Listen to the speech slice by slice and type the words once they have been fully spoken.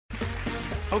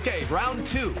Okay, round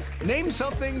two. Name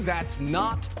something that's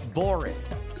not boring.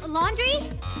 A laundry?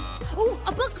 Ooh,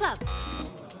 a book club.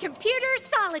 Computer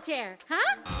solitaire,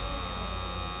 huh?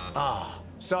 Ah,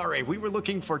 sorry, we were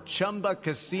looking for Chumba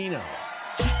Casino.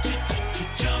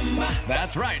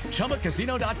 That's right,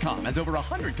 ChumbaCasino.com has over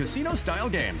 100 casino-style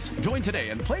games. Join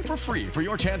today and play for free for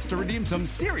your chance to redeem some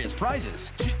serious prizes.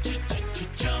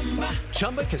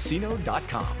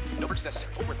 ChumbaCasino.com. No purchase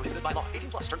necessary. Void where prohibited by law.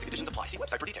 18 plus. Terms and conditions apply. See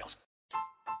website for details.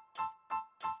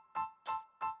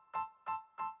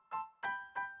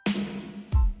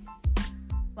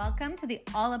 Welcome to the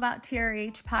All About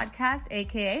TRH podcast,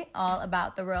 aka All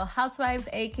About the Real Housewives,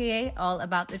 aka All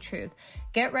About the Truth.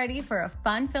 Get ready for a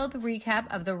fun-filled recap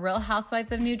of the Real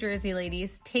Housewives of New Jersey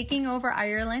ladies taking over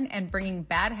Ireland and bringing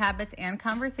bad habits and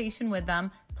conversation with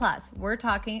them. Plus, we're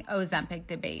talking Ozempic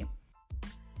debate.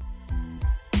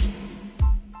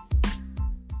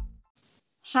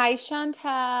 Hi,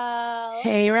 Chantel.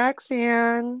 Hey,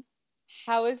 Roxanne.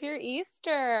 How was your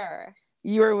Easter?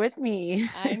 You were with me.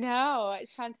 I know.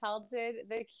 Chantel did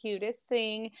the cutest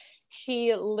thing.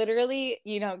 She literally,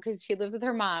 because she lives with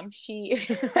her mom,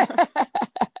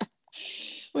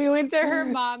 we went to her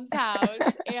mom's house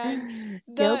and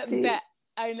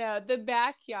the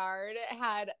backyard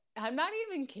had, I'm not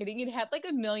even kidding, it had like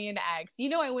 1 million eggs.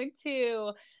 I went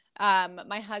to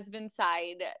my husband's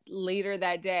side later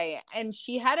that day and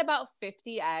she had about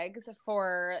 50 eggs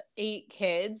for 8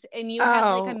 kids and you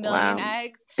had like 1 million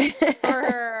eggs for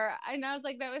her. And I was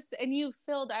like, and you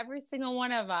filled every single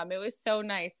one of them. It was so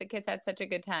nice. The kids had such a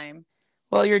good time.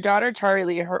 Well, your daughter,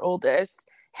 Charlie, her oldest,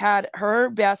 had her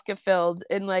basket filled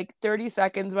in like 30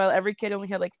 seconds while every kid only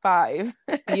had like 5.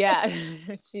 Yeah.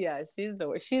 She's the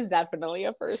worst. She's definitely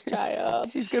a first child.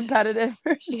 She's competitive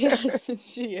for sure. Yes,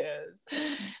 she is.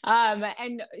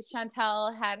 And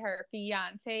Chantel had her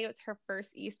fiance. It was her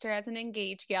first Easter as an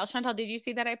engaged gal. Chantel, did you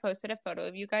see that I posted a photo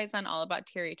of you guys on All About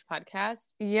TRH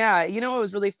podcast? Yeah. It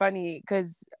was really funny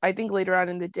because I think later on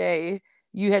in the day,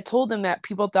 you had told him that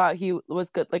people thought he was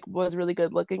good, like was really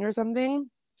good looking or something.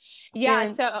 Yeah.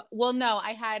 No,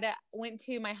 I went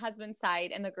to my husband's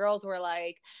side and the girls were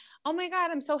like, oh my God,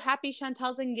 I'm so happy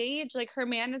Chantel's engaged. Like her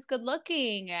man is good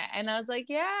looking. And I was like,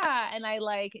 yeah. And I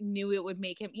like knew it would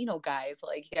make him, guys,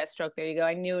 like you got stroke. There you go.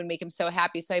 I knew it would make him so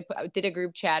happy. So I did a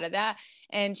group chat of that.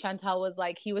 And Chantel was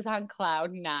like, he was on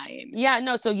cloud 9. Yeah,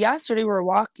 no. So yesterday we were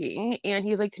walking and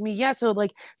he's like to me, yeah. So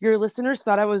like your listeners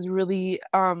thought I was really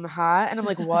hot. And I'm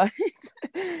like, what?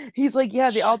 He's like, yeah,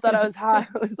 they all thought I was hot.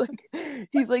 I was like,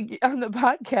 he's like on the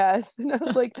podcast. And I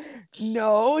was like,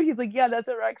 no. He's like, yeah, that's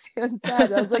what Roxanne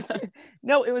said. I was like,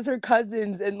 no, it was her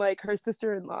cousins and like her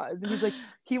sister-in-laws. And he's like,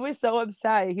 he was so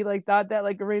upset. He like thought that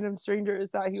like a random stranger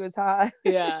thought he was hot.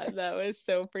 Yeah, that was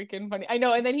so freaking funny. I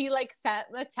know. And then he like sent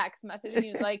a text message and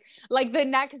he was like the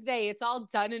next day, it's all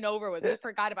done and over with. We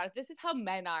forgot about it. This is how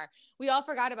men are. We all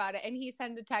forgot about it. And he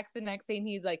sends a text the next day and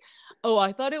he's like, oh,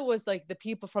 I thought it was like the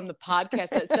people from the podcast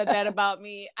that said that about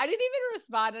me. I didn't even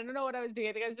respond. I don't know what I was doing.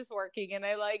 I think I was just working. And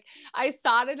I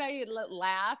saw it and I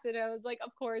laughed and I was like,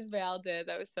 of course Val did.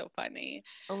 That was so funny.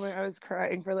 Oh my, I was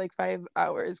crying for like 5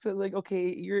 hours. Cause like,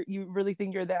 okay, you really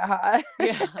think you're that hot?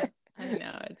 Yeah, I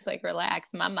know. It's like, relax,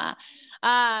 mama.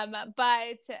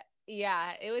 But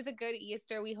yeah, it was a good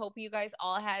Easter. We hope you guys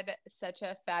all had such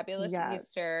a fabulous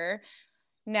Easter.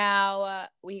 Now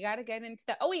we got to get into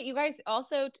that. Oh wait, you guys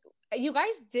also, we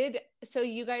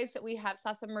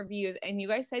saw some reviews and you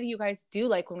guys said you guys do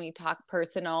like when we talk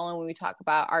personal and when we talk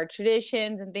about our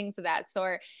traditions and things of that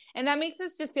sort. And that makes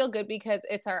us just feel good because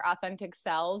it's our authentic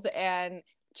selves and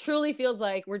truly feels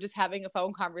like we're just having a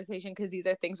phone conversation because these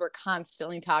are things we're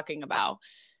constantly talking about.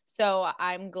 So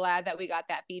I'm glad that we got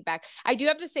that feedback. I do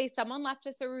have to say someone left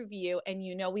us a review and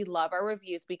we love our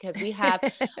reviews because we have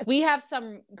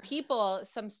some people,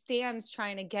 some stands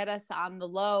trying to get us on the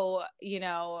low,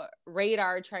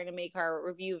 radar, trying to make our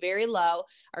review very low,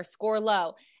 our score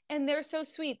low. And they're so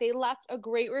sweet. They left a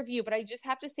great review, but I just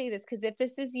have to say this because if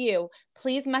this is you,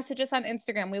 please message us on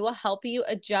Instagram. We will help you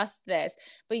adjust this.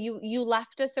 But you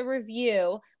left us a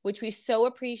review, which we so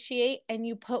appreciate, and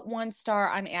you put 1 star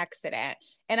on accident.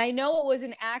 And I know it was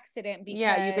an accident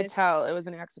because you could tell it was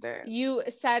an accident. You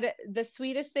said the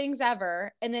sweetest things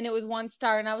ever, and then it was 1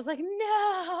 star, and I was like,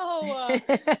 no.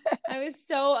 I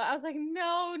was like,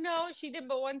 no, she didn't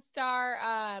put 1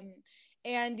 star.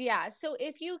 And yeah, so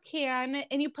if you can,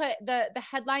 and you put the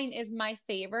headline is my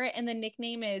favorite and the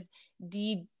nickname is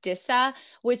Dissa,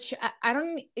 which I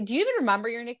don't, do you even remember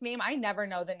your nickname? I never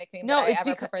know the nickname. No, I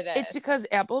ever prefer this. It's because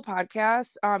Apple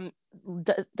Podcasts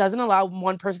doesn't allow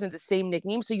one person at the same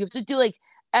nickname. So you have to do like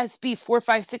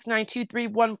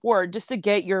SB4569231 just to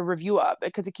get your review up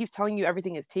because it keeps telling you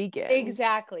everything is taken.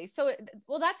 Exactly. So,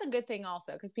 well, that's a good thing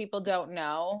also because people don't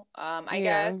know, I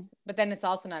guess. But then it's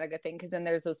also not a good thing because then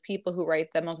there's those people who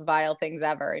write the most vile things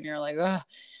ever, and you're like, ugh.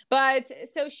 But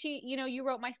so you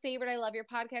wrote my favorite. I love your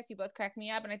podcast. You both crack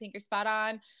me up, and I think you're spot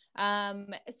on.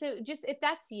 So just if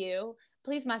that's you,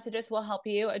 please message us. We'll help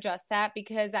you adjust that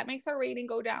because that makes our rating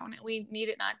go down. We need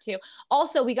it not to.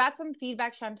 Also, we got some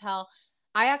feedback, Chantel.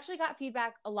 I actually got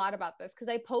feedback a lot about this because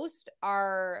I post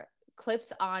our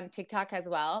clips on TikTok as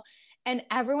well. And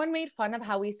everyone made fun of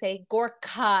how we say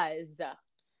Gorkas.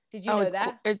 Did you know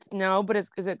that? Is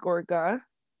it Gorga?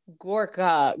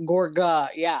 Gorga.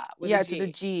 Yeah. Yeah, to the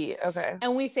G. Okay.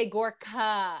 And we say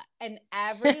Gorka. And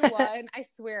everyone, I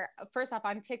swear, first off,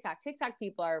 on TikTok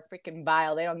people are freaking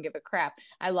vile. They don't give a crap.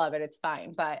 I love it. It's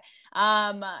fine. But,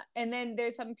 and then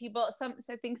there's some people,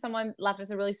 I think someone left us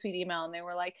a really sweet email and they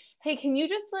were like, hey, can you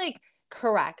just like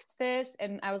correct this?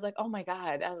 And I was like, oh my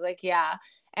God. I was like, yeah.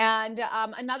 And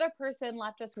another person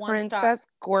left us one star. Princess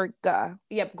Gorga.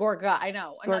 Yep, Gorga. I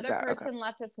know. Another person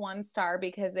left us 1 star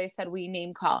because they said we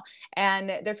name call.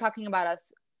 And they're talking about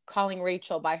us calling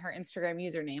Rachel by her Instagram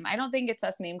username. I don't think it's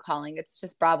us name calling. It's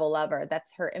just Bravo Lover.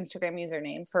 That's her Instagram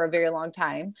username for a very long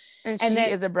time. And she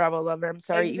is a Bravo Lover. I'm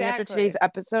sorry. Exactly. Even after today's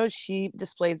episode, she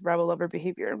displays Bravo Lover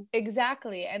behavior.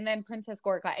 Exactly. And then Princess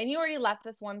Gorga. And you already left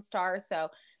us 1 star. So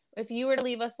if you were to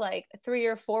leave us like 3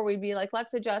 or 4, we'd be like,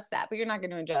 let's adjust that. But you're not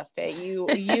going to adjust it.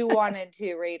 You wanted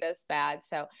to rate us bad.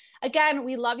 So again,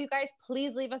 we love you guys.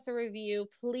 Please leave us a review.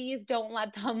 Please don't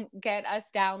let them get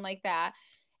us down like that.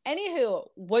 Anywho,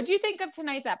 what'd you think of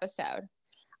tonight's episode?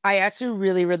 I actually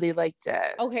really, really liked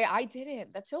it. Okay, I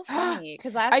didn't. That's so funny.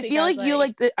 Because last I week feel like you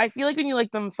like I feel like when you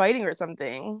like them fighting or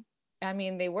something. I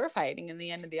mean, they were fighting in the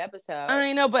end of the episode.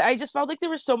 I know, but I just felt like there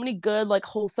were so many good, like,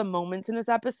 wholesome moments in this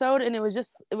episode, and it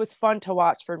was fun to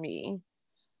watch for me.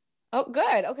 Oh,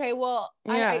 good. Okay, well,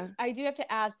 yeah. I do have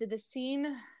to ask, did the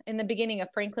scene in the beginning of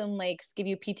Franklin Lakes give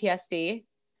you PTSD?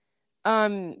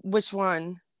 Which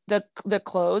one? The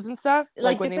clothes and stuff?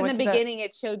 Like just in the beginning,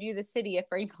 it showed you the city of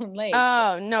Franklin Lakes.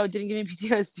 Oh, no, it didn't give me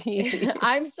PTSD.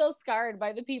 I'm still scarred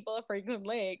by the people of Franklin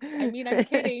Lakes. I mean, I'm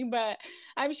kidding, but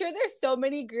I'm sure there's so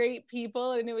many great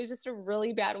people, and it was just a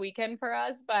really bad weekend for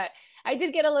us. But I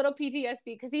did get a little PTSD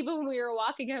because even when we were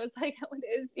walking, I was like,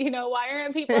 why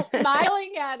aren't people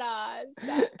smiling at us?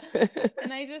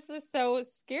 And I just was so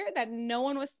scared that no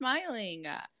one was smiling.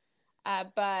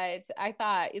 But I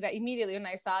thought that immediately when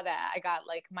I saw that, I got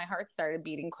like my heart started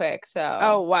beating quick. So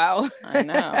oh wow, I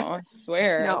know, I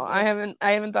swear. No, I haven't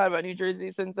thought about New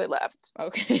Jersey since I left.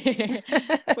 Okay,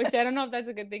 which I don't know if that's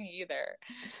a good thing either.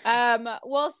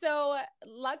 Well, so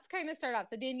let's kind of start off.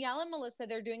 So Danielle and Melissa,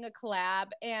 they're doing a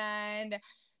collab, and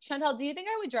Chantal, do you think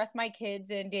I would dress my kids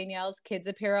in Danielle's kids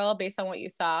apparel based on what you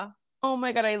saw? Oh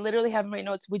my God, I literally have in my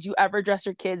notes, would you ever dress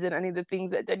your kids in any of the things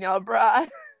that Danielle brought?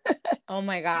 Oh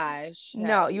my gosh.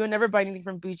 No, you would never buy anything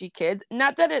from Bougie Kids.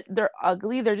 Not that they're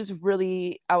ugly, they're just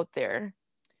really out there.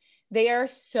 They are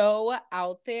so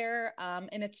out there,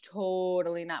 and it's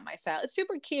totally not my style. It's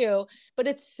super cute, but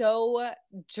it's so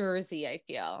Jersey, I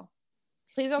feel.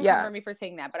 Please don't come for me for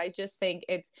saying that, but I just think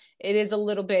it is a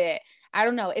little bit, I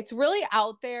don't know. It's really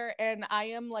out there, and I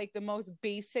am like the most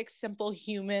basic, simple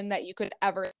human that you could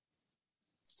ever.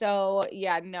 So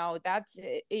yeah, no, that's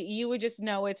it. You would just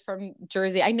know it's from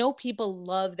Jersey. I know people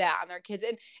love that on their kids,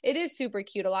 and it is super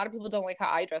cute. A lot of people don't like how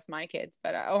I dress my kids,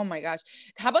 but oh my gosh.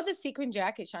 How about the sequin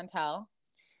jacket, Chantel?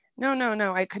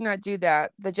 No, I could not do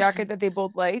that. The jacket that they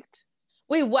both liked.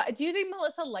 Wait, what? Do you think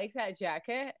Melissa liked that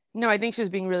jacket? No, I think she was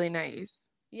being really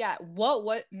nice. Yeah,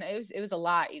 what? No, it was a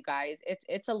lot, you guys.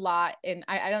 It's a lot, and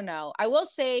I don't know. I will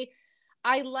say,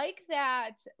 I like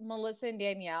that Melissa and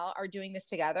Danielle are doing this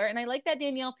together. And I like that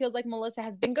Danielle feels like Melissa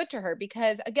has been good to her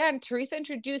because, again, Teresa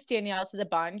introduced Danielle to the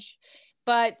bunch,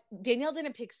 but Danielle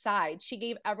didn't pick sides. She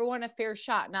gave everyone a fair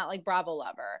shot, not like Bravo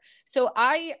Lover. So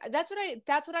that's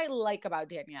what I like about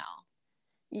Danielle.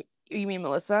 You mean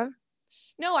Melissa?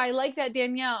 No, I like that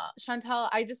Danielle, Chantal,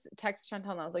 I just texted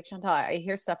Chantal and I was like, Chantal, I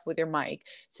hear stuff with your mic.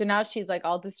 So now she's like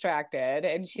all distracted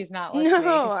and she's not listening.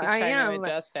 No, she's trying to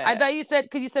adjust it. I thought you said,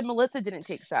 because you said Melissa didn't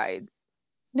take sides.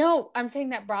 No, I'm saying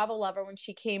that Bravo Lover, when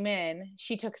she came in,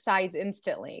 she took sides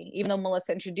instantly, even though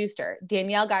Melissa introduced her.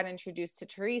 Danielle got introduced to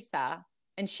Teresa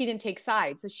and she didn't take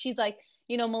sides. So she's like,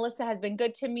 Melissa has been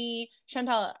good to me.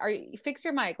 Chantal, fix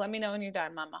your mic. Let me know when you're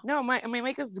done, mama. No, my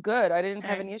mic is good. I didn't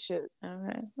have any issues. All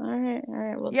right.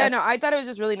 Well, yeah, no, I thought it was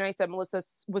just really nice that Melissa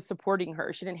was supporting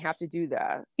her. She didn't have to do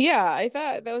that. Yeah, I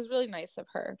thought that was really nice of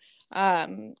her.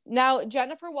 Now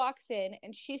Jennifer walks in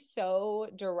and she's so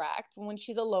direct. When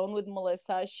she's alone with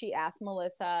Melissa, she asks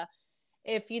Melissa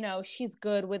if, she's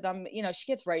good with them. She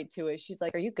gets right to it. She's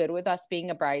like, are you good with us being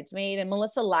a bridesmaid? And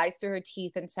Melissa lies through her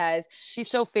teeth and says, she's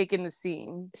so fake in the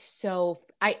scene.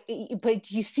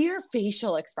 But you see her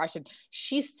facial expression.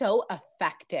 She's so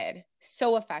affected.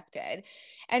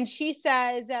 And she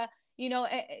says,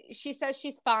 she says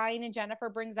she's fine. And Jennifer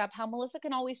brings up how Melissa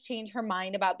can always change her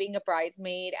mind about being a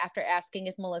bridesmaid after asking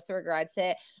if Melissa regrets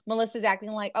it. Melissa's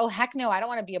acting like, oh, heck no, I don't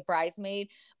want to be a bridesmaid.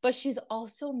 But she's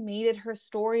also made it her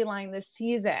storyline this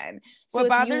season. So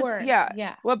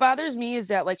what bothers me is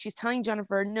that, like, she's telling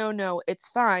Jennifer, no, it's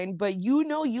fine. But you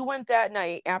went that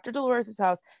night after Dolores'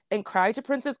 house and cried to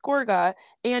Princess Gorga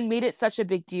and made it such a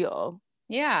big deal.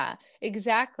 Yeah,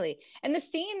 exactly. And the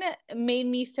scene made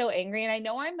me so angry. And I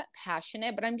know I'm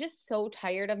passionate, but I'm just so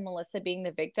tired of Melissa being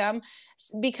the victim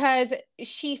because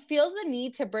she feels the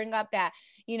need to bring up that,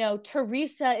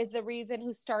 Teresa is the reason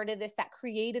who started this, that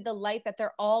created the life that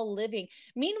they're all living.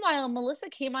 Meanwhile, Melissa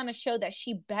came on a show that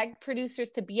she begged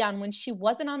producers to be on when she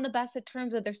wasn't on the best of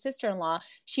terms with her sister-in-law.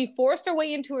 She forced her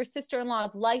way into her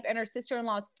sister-in-law's life and her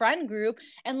sister-in-law's friend group.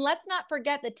 And let's not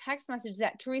forget the text message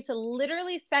that Teresa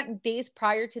literally sent days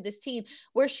prior to this scene,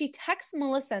 where she texts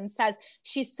Melissa and says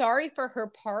she's sorry for her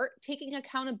part, taking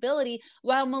accountability,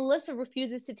 while Melissa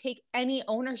refuses to take any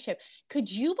ownership. Could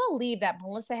you believe that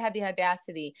Melissa had the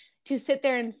audacity to sit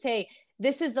there and say,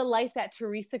 this is the life that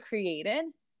Teresa created?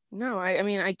 No, I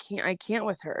mean, I can't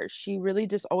with her. She really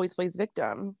just always plays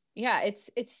victim. Yeah,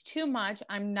 it's too much.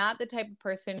 I'm not the type of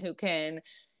person who can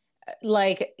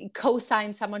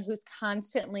co-sign someone who's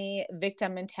constantly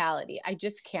victim mentality. I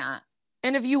just can't.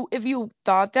 And if you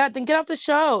thought that, then get off the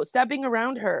show. Stop being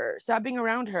around her.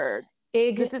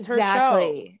 This is her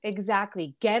show.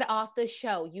 Exactly. Get off the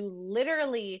show. You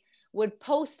literally would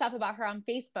post stuff about her on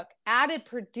Facebook, added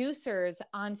producers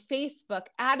on Facebook,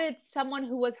 added someone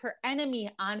who was her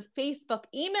enemy on Facebook,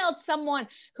 emailed someone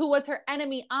who was her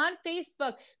enemy on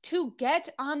Facebook to get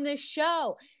on the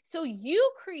show. So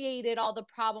you created all the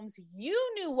problems. You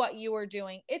knew what you were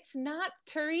doing. It's not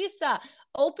Teresa.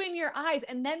 Open your eyes.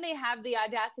 And then they have the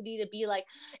audacity to be like,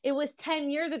 it was 10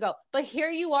 years ago. But here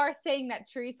you are saying that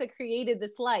Teresa created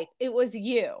this life. It was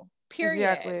you. Period.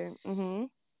 Exactly. Mm-hmm.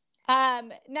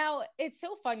 Now it's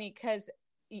so funny because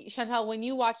Chantal, when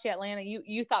you watched Atlanta,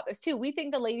 you thought this too. We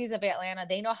think the ladies of Atlanta,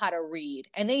 they know how to read,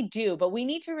 and they do, but we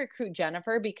need to recruit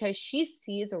Jennifer because she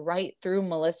sees right through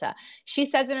Melissa. She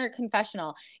says in her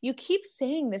confessional, you keep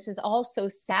saying this is all so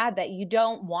sad that you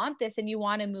don't want this and you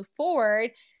want to move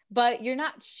forward, but you're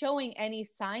not showing any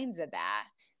signs of that.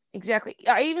 Exactly.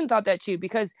 I even thought that too,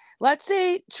 because let's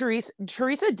say Teresa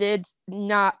didn't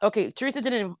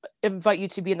invite you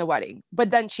to be in the wedding,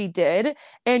 but then she did,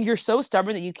 and you're so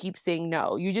stubborn that you keep saying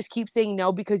no. You just keep saying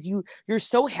no because you're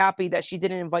so happy that she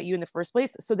didn't invite you in the first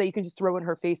place, so that you can just throw in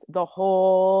her face the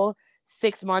whole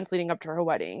 6 months leading up to her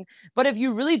wedding. But if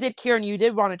you really did care and you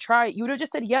did want to try, you would have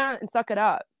just said yeah and suck it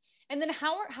up. And then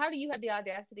how do you have the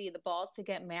audacity, the balls to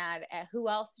get mad at who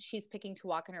else she's picking to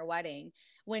walk in her wedding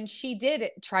when she did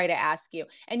try to ask you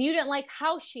and you didn't like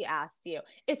how she asked you?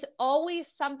 It's always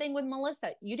something with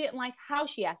Melissa. You didn't like how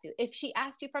she asked you. If she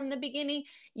asked you from the beginning,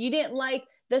 you didn't like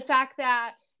the fact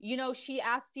that, she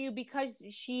asked you because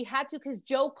she had to, because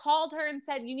Joe called her and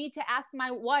said, you need to ask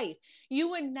my wife. You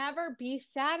would never be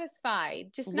satisfied.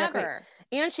 Just exactly. Never.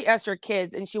 And she asked her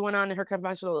kids, and she went on in her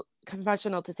confessional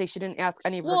to say she didn't ask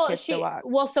any of her kids to watch.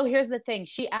 Well, so here's the thing.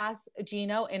 She asked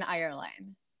Gino in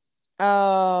Ireland.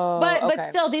 Oh, but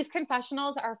still, these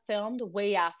confessionals are filmed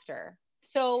way after.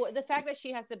 So the fact that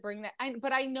she has to bring that,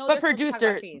 but I know. But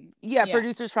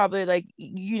producers probably like,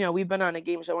 we've been on a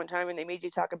game show one time and they made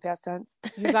you talk in past tense.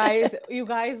 You guys,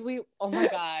 oh my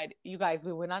God, you guys,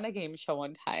 we went on a game show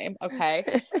one time.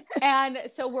 Okay. And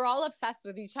so we're all obsessed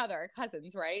with each other,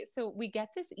 cousins, right? So we get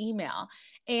this email,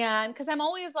 and because I'm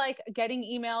always like getting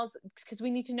emails because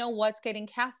we need to know what's getting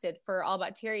casted for All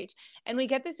About TRH. And we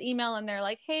get this email and they're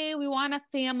like, hey, we want a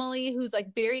family who's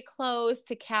like very close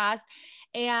to cast.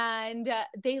 And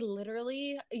they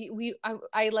literally,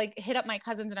 I like hit up my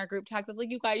cousins in our group text. I was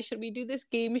like, you guys, should we do this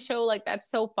game show? Like, that's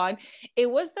so fun. It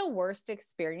was the worst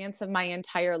experience of my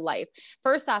entire life.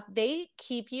 First off, they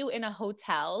keep you in a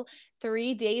hotel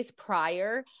 3 days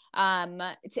prior. And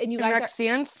you guys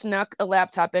Roxanne snuck a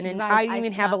laptop in, and guys, I didn't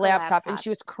even have a laptop, and laptop. she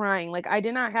was crying. Like, I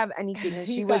did not have anything, and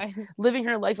she You was guys. living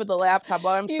her life with a laptop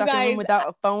while I'm You stuck in a room guys, without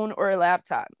a phone or a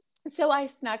laptop. So I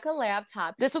snuck a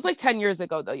laptop. This was like 10 years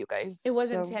ago, though, you guys. It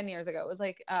wasn't So 10 years ago. It was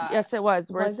like, yes, it was.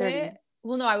 We're was 30. it?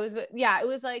 Well, no, I was, yeah, it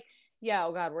was like, yeah,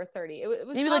 oh God, we're 30. It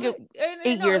was Maybe probably, like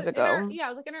 8 years ago. yeah, I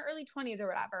was like in our early 20s or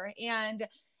whatever. And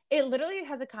it literally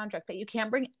has a contract that you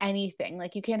can't bring anything.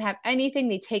 Like, you can't have anything.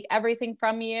 They take everything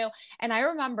from you. And I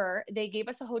remember they gave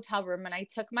us a hotel room, and I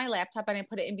took my laptop and I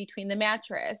put it in between the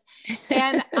mattress.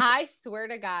 And I swear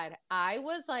to God, I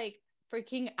was like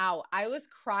freaking out. I was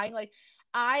crying. Like,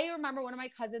 I remember one of my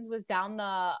cousins was down the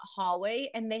hallway,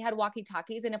 and they had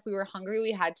walkie-talkies. And if we were hungry,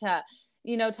 we had to,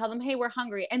 tell them, hey, we're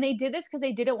hungry. And they did this because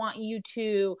they didn't want you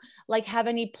to like have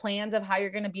any plans of how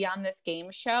you're going to be on this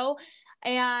game show.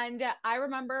 And I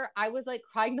remember I was like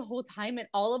crying the whole time, and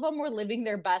all of them were living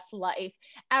their best life.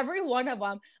 Every one of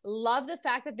them loved the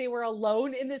fact that they were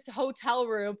alone in this hotel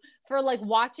room for like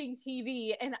watching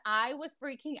TV. And I was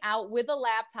freaking out with a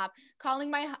laptop, calling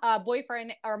my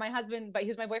boyfriend, or my husband, but he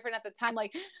was my boyfriend at the time,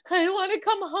 like, I want to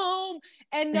come home.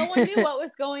 And no one knew what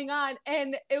was going on.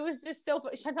 And it was just so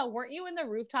fun. Chantel, weren't you in the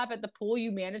rooftop at the pool?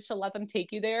 You managed to let them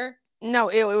take you there? No,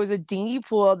 it was a dingy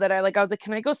pool that I was like,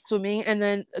 can I go swimming? And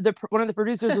then one of the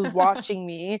producers was watching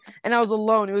me, and I was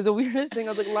alone. It was the weirdest thing.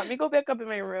 I was like, let me go back up in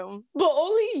my room. But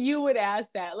only you would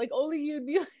ask that. Like, only you'd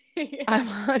be like,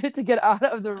 I wanted to get out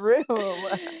of the room.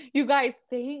 You guys,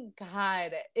 thank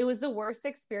God. It was the worst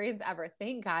experience ever.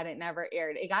 Thank God it never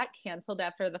aired. It got canceled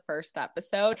after the first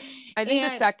episode. I think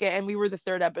the second, and we were the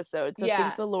third episode. So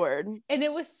thank the Lord. And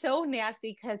it was so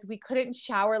nasty because we couldn't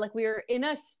shower. Like, we were in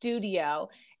a studio,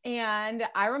 and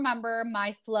I remember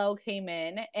my flow came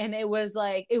in, and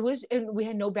and we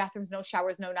had no bathrooms, no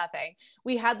showers, no nothing.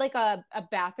 We had like a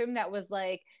bathroom that was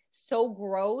like so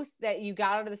gross that you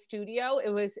got out of the studio. It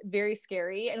was very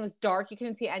scary, and it was dark. You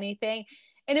couldn't see anything.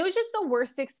 And it was just the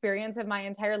worst experience of my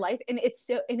entire life. And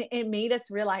it made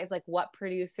us realize like what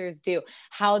producers do,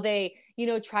 how they,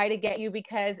 try to get you,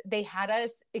 because they had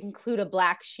us include a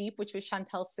black sheep, which was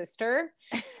Chantel's sister.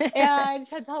 And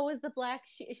Chantel was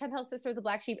Chantel's sister was the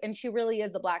black sheep. And she really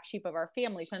is the black sheep of our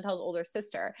family, Chantel's older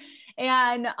sister.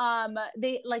 And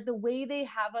they like the way they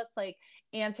have us like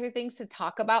answer things to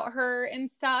talk about her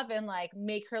and stuff, and like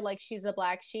make her like she's a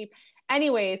black sheep.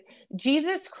 Anyways,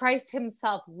 Jesus Christ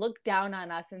himself looked down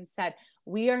on us and said,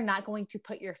 we are not going to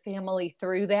put your family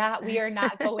through that. We are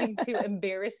not going to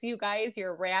embarrass you guys,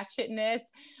 your ratchetness.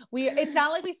 It's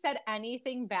not like we said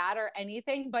anything bad or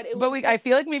anything, but I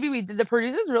feel like maybe we did. The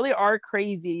producers really are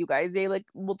crazy, you guys. They like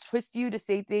will twist you to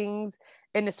say things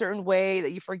in a certain way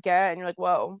that you forget, and you're like,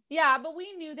 whoa. Yeah, but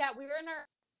we knew that we were in our,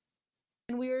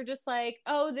 and we were just like,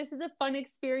 oh, this is a fun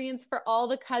experience for all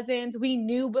the cousins. We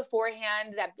knew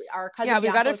beforehand that our cousin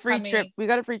Bianca got a free trip. We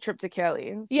got a free trip to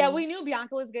Cali. So. Yeah, we knew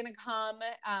Bianca was going to come.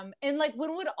 And like,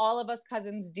 when would all of us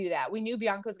cousins do that? We knew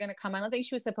Bianca was going to come. I don't think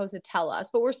she was supposed to tell us,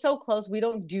 but we're so close. We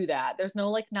don't do that. There's no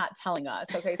like not telling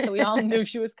us. Okay. So we all knew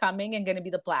she was coming and going to be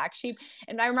the black sheep.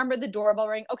 And I remember the doorbell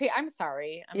ring. Okay. I'm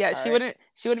sorry. Sorry.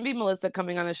 She wouldn't be Melissa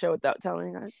coming on the show without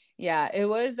telling us. Yeah, it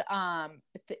was,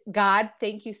 God,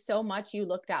 thank you so much. You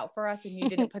looked out for us, and you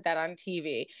didn't put that on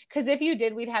TV. Because if you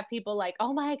did, we'd have people like,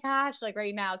 oh my gosh, like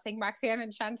right now saying Roxanne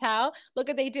and Chantel, look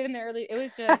what they did in the early. It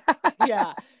was just,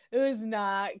 yeah, it was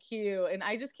not cute. And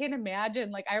I just can't imagine.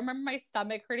 Like, I remember my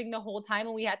stomach hurting the whole time,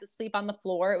 and we had to sleep on the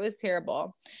floor. It was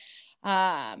terrible.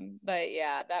 But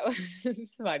yeah, that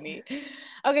was funny.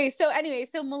 Okay, so anyway,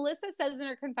 so Melissa says in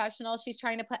her confessional, she's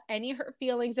trying to put any of her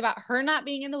feelings about her not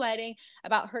being in the wedding,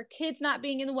 about her kids not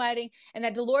being in the wedding, and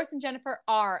that Dolores and Jennifer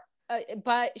are,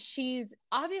 but she's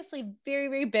obviously very,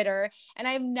 very bitter. And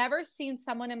I've never seen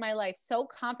someone in my life so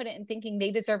confident in thinking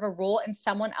they deserve a role in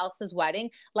someone else's wedding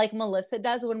like Melissa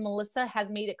does, when Melissa has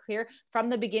made it clear from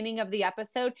the beginning of the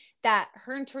episode that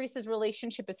her and Teresa's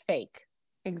relationship is fake.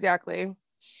 Exactly.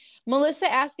 Melissa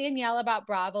asked Danielle about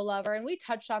Bravo Lover, and we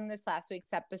touched on this last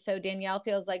week's episode. Danielle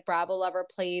feels like Bravo Lover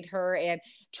played her and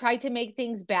tried to make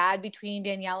things bad between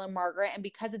Danielle and Margaret, and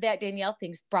because of that, Danielle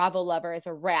thinks Bravo Lover is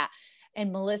a rat.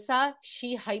 And Melissa,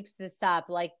 she hypes this up.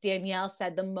 Like Danielle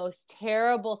said, the most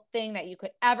terrible thing that you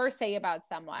could ever say about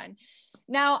someone.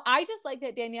 Now, I just like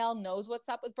that Danielle knows what's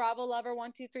up with Bravo Lover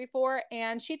 1234,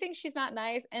 and she thinks she's not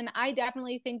nice. And I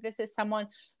definitely think this is someone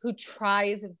who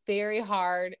tries very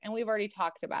hard. And we've already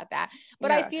talked about that.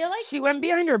 But I feel like she went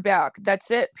behind her back. That's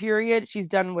it. Period. She's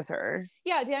done with her.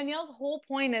 Yeah, Danielle's whole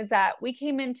point is that we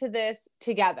came into this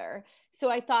together. So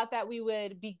I thought that we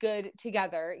would be good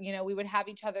together. You know, we would have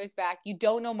each other's back. You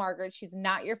don't know Margaret. She's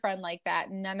not your friend like that.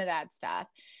 None of that stuff.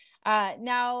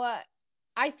 Now,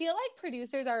 I feel like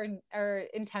producers are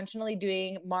intentionally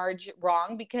doing Marge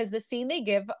wrong because the scene they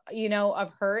give, you know,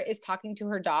 of her is talking to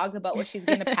her dog about what she's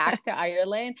going to pack to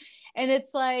Ireland. And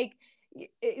it's like,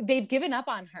 they've given up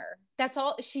on her. That's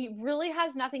all. She really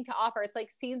has nothing to offer. It's like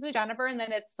scenes with Jennifer and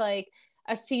then it's like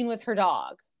a scene with her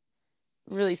dog.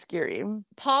 Really scary.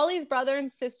 Polly's brother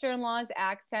and sister-in-law's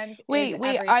accent. Wait,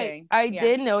 everything. I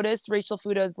did notice Rachel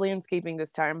Fuda's landscaping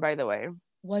this time, by the way.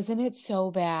 Wasn't it so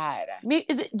bad? Do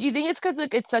you think it's because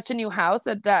like it's such a new house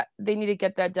that they need to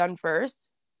get that done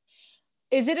first?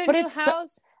 Is it a new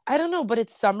house? I don't know, but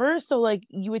it's summer, so like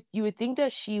you would think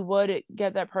that she would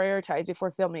get that prioritized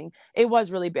before filming. It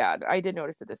was really bad. I did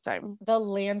notice it this time. The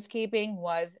landscaping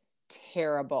was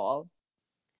terrible.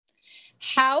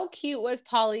 How cute was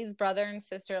Polly's brother and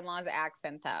sister-in-law's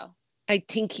accent, though? I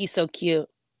think he's so cute.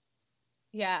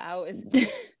 Yeah. Is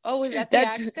that the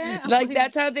accent?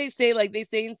 That's how they say, like they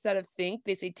say instead of think,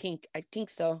 they say tink. I think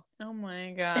so. Oh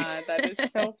my God. That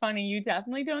is so funny. You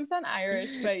definitely don't sound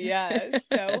Irish, but yeah,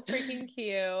 so freaking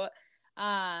cute.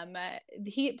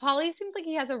 Polly seems like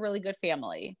he has a really good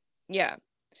family. Yeah.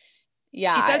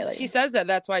 Yeah. She says that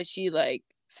that's why she like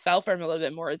fell for him a little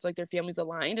bit more. It's like their families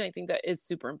aligned, and I think that is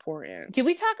super important. Did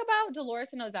we talk about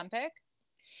Dolores and Ozempic?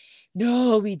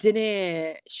 No, we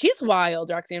didn't. She's wild,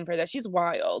 Roxanne, for that. She's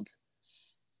wild.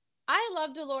 I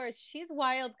love Dolores. She's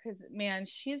wild because, man,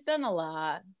 she's done a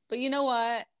lot. But you know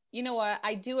what?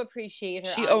 I do appreciate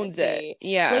her. She honesty. owns it.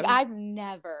 Yeah. Like, I've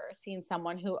never seen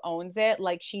someone who owns it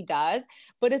like she does.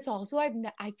 But it's also,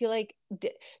 I feel like,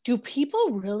 do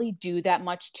people really do that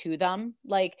much to them?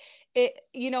 Like, I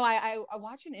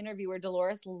watched an interview where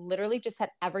Dolores literally just said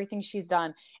everything she's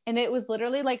done. And it was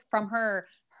literally like from her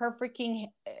freaking,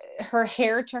 her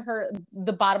hair to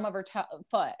the bottom of her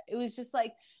foot. It was just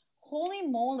like, holy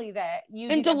moly that you.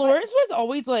 And Dolores was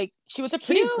always like, she was a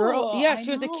pretty girl. Yeah, she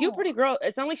was a cute, pretty girl.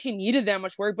 It's not like she needed that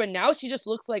much work, but now she just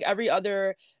looks like every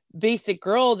other basic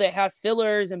girl that has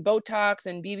fillers and Botox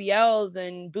and BBLs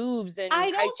and boobs and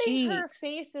I don't think cheeks. Her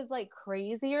face is like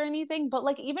crazy or anything, but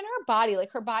like even her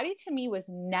body to me was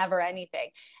never anything.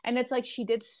 And it's like she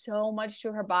did so much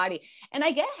to her body. And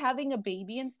I get having a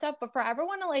baby and stuff, but for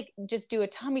everyone to like just do a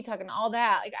tummy tuck and all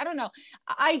that, like I don't know.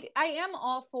 I am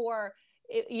all for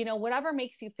whatever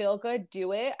makes you feel good,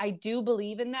 do it. I do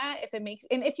believe in that. And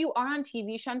if you are on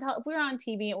TV, Chantal, if we were on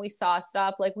TV and we saw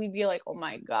stuff, like we'd be like, oh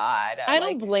my God. I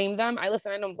don't blame them. I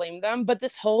don't blame them. But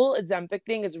this whole Ozempic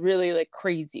thing is really like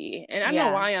crazy. And I don't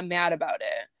know why I'm mad about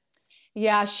it.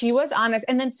 Yeah, she was honest.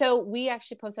 And then so we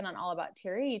actually posted on All About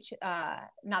TRH,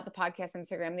 not the podcast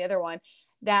Instagram, the other one,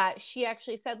 that she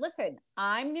actually said, listen,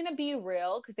 I'm going to be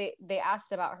real, because they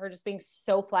asked about her just being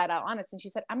so flat out honest. And she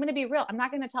said, I'm going to be real. I'm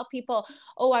not going to tell people,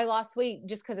 oh, I lost weight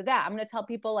just because of that. I'm going to tell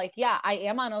people like, yeah, I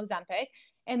am on Ozempic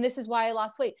and this is why I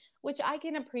lost weight, which I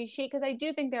can appreciate, because I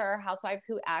do think there are housewives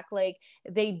who act like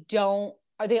they don't,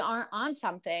 or they aren't on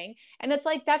something. And it's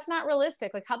like, that's not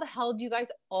realistic. Like, how the hell do you guys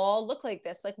all look like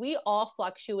this? Like, we all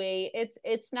fluctuate.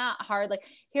 It's not hard. Like,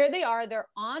 here they are, they're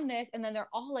on this, and then they're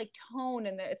all like toned,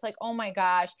 and it's like, oh my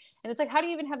gosh. And it's like, how do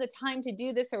you even have the time to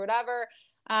do this or whatever?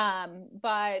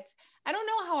 But I don't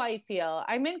know how I feel.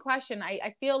 I'm in question.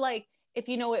 I feel like if,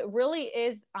 it really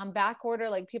is on back order,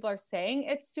 like people are saying,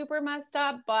 it's super messed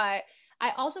up, but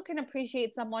I also can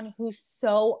appreciate someone who's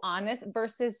so honest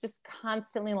versus just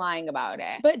constantly lying about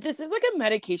it. But this is like a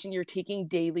medication you're taking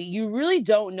daily. You really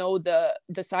don't know the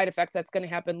side effects that's going to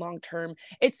happen long term.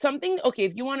 It's something, okay,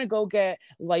 if you want to go get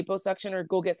liposuction or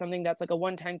go get something that's like a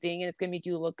one-time thing and it's going to make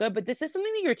you look good, but this is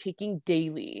something that you're taking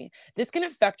daily. This can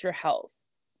affect your health.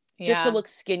 Just to look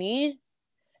skinny.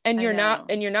 And you're not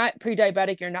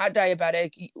pre-diabetic, you're not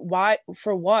diabetic. Why?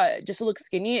 For what? Just to look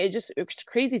skinny? It's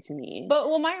crazy to me.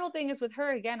 But my whole thing is with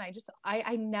her again.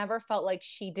 I never felt like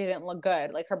she didn't look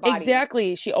good, like her body.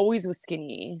 Exactly. She always was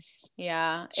skinny.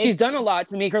 Yeah. She's done a lot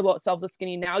to make herself look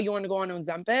skinny. Now you want to go on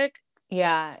Ozempic?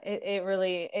 Yeah. It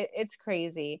really, it's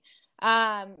crazy.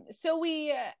 I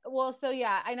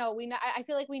know I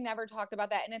feel like we never talked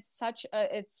about that, and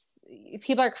it's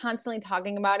people are constantly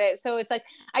talking about it. So it's like,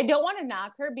 I don't want to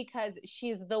knock her because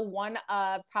she's the one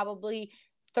of probably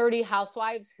 30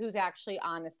 housewives who's actually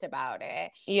honest about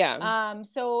it. Yeah.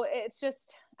 So it's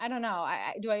just, I don't know.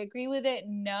 Do I agree with it?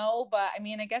 No, but I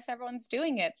mean, I guess everyone's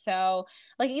doing it. So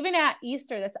like even at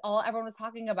Easter, that's all everyone was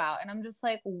talking about. And I'm just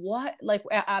like, what? Like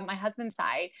at my husband's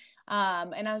side.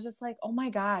 And I was just like, oh my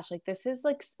gosh, like this is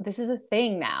a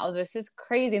thing now. This is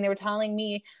crazy. And they were telling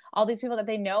me all these people that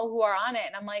they know who are on it.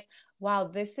 And I'm like, wow,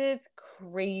 this is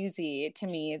crazy to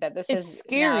me that this is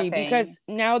scary because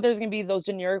now there's going to be those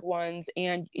generic ones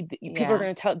and people are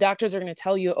going to tell, doctors are going to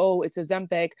tell you, oh, it's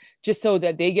Ozempic just so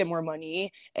that they get more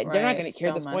money. Right. They're not going to care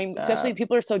at this point, especially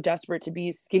people are so desperate to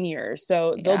be skinnier.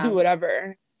 So they'll do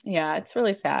whatever. Yeah, it's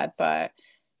really sad, but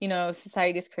you know,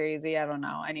 society's crazy. I don't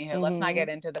know. Anywho, let's not get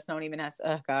into this. No one even has,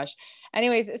 oh gosh.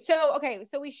 Anyways, so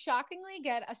we shockingly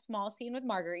get a small scene with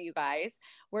Margaret, you guys,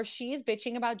 where she's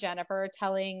bitching about Jennifer,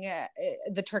 telling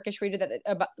the Turkish reader that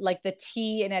about like the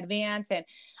tea in advance. And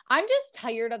I'm just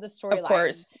tired of the storyline.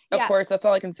 Of course. That's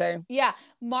all I can say. Yeah.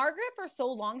 Margaret for so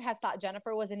long has thought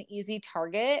Jennifer was an easy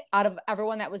target out of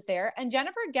everyone that was there. And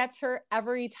Jennifer gets her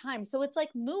every time. So it's like,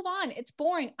 move on. It's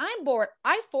boring. I'm bored.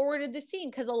 I forwarded the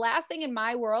scene because the last thing in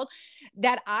my world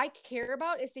that I care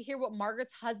about is to hear what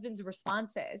Margaret's husband's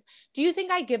response is. Do you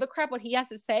think I give a crap what he has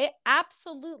to say?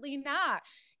 Absolutely not.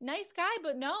 Nice guy,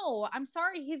 but no, I'm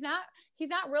sorry. He's not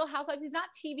Real Housewives. He's not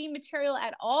TV material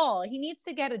at all. He needs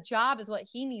to get a job is what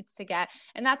he needs to get.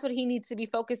 And that's what he needs to be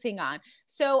focusing on.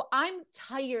 So I'm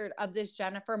tired of this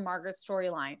Jennifer Margaret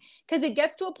storyline because it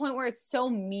gets to a point where it's so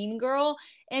mean girl.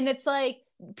 And it's like,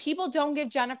 people don't give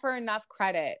Jennifer enough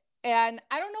credit. And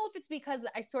I don't know if it's because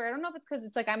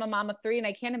it's like I'm a mom of 3 and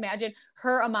I can't imagine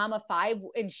her a mom of 5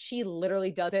 and she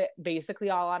literally does it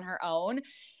basically all on her own.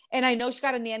 And I know she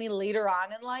got a nanny later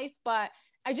on in life, but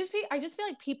I just feel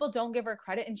like people don't give her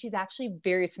credit and she's actually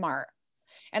very smart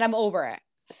and I'm over it.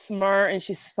 Smart and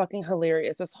she's fucking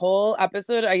hilarious. This whole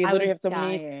episode, I literally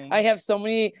have so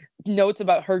many notes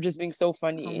about her just being so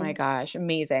funny. Oh my gosh,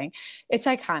 amazing. It's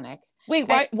iconic. Wait,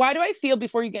 why do I feel,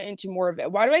 before you get into more of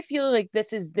it, why do I feel like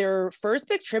this is their first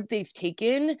big trip they've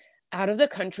taken out of the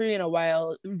country in a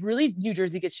while? Really, New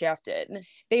Jersey gets shafted.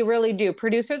 They really do.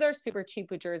 Producers are super cheap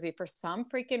with Jersey for some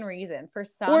freaking reason.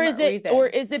 Or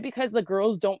is it because the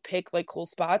girls don't pick like cool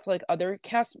spots like other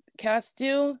casts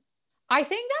do? I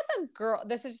think that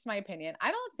this is just my opinion.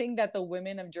 I don't think that the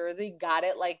women of Jersey got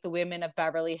it like the women of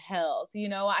Beverly Hills. You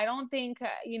know, I don't think,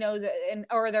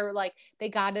 or they're like, they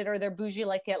got it or they're bougie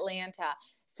like Atlanta.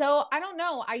 So I don't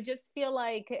know. I just feel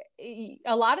like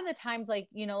a lot of the times, like,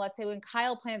 you know, let's say when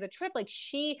Kyle plans a trip, like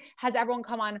she has everyone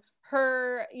come on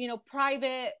her, you know,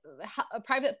 private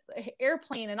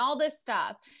airplane and all this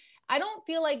stuff. I don't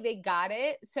feel like they got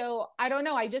it. So I don't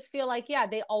know. I just feel like, yeah,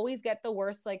 they always get the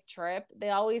worst like trip.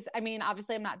 They always, I mean,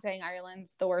 obviously I'm not saying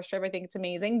Ireland's the worst trip. I think it's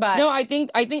amazing, but no, I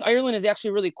think Ireland is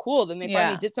actually really cool. Then they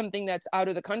finally did something that's out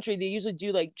of the country. They usually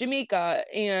do like Jamaica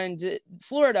and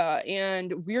Florida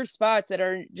and weird spots that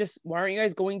are just, why aren't you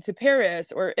guys going to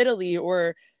Paris or Italy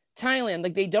or Thailand?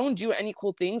 Like they don't do any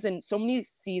cool things, and so many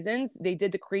seasons they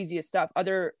did the craziest stuff.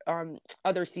 Other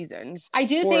seasons. I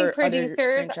do think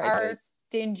producers are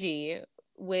stingy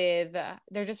with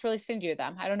they're just really stingy with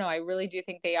them. I don't know. I really do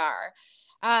think they are.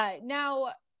 Now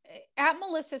at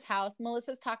Melissa's house,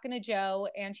 Melissa's talking to Joe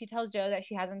and she tells Joe that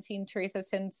she hasn't seen Teresa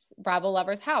since Bravo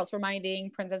Lover's house, reminding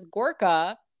Princess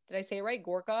Gorka, did I say it right?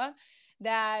 Gorka,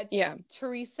 that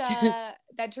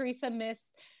Teresa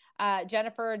missed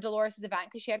Jennifer Dolores' event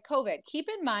because she had COVID. Keep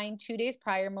in mind, 2 days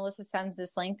prior, Melissa sends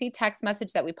this lengthy text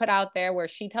message that we put out there where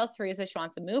she tells Teresa she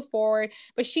wants to move forward,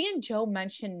 but she and Joe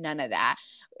mention none of that.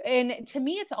 And to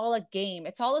me, it's all a game.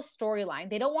 It's all a storyline.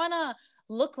 They don't want to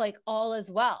look like all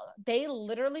is well. They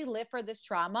literally live for this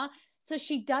drama. So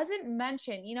she doesn't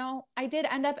mention, you know, I did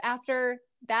end up after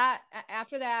that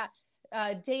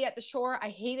day at the shore. I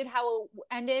hated how it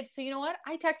ended. So you know what?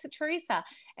 I texted Teresa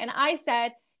and I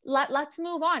said, let's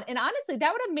move on. And honestly,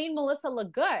 that would have made Melissa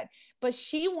look good, but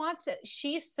she wants it.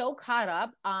 She's so caught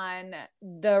up on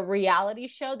the reality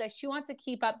show that she wants to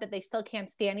keep up that they still can't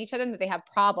stand each other and that they have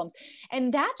problems.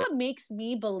 And that's what makes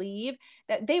me believe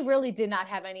that they really did not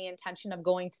have any intention of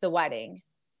going to the wedding.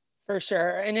 For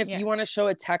sure. And if you want to show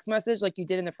a text message like you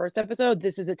did in the first episode,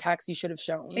 this is a text you should have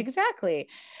shown. Exactly.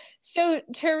 So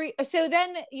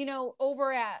then, you know,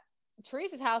 over at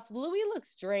Teresa's house, Louis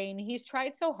looks drained. He's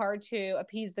tried so hard to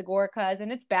appease the Gorkas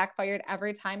and it's backfired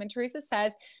every time. And Teresa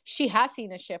says she has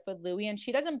seen a shift with Louis and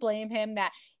she doesn't blame him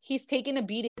that he's taken a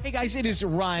beating. Hey guys, it is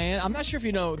Ryan. I'm not sure if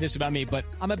you know this about me, but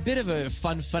I'm a bit of a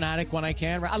fun fanatic when I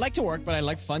can. I like to work, but I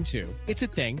like fun too. It's a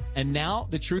thing. And now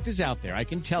the truth is out there. I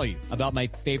can tell you about my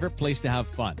favorite place to have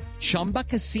fun. Chumba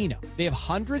Casino. They have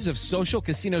hundreds of social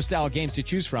casino style games to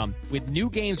choose from with new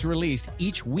games released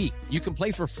each week. You can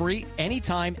play for free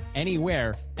anytime,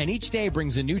 anywhere. And each day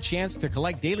brings a new chance to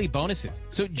collect daily bonuses.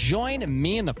 So join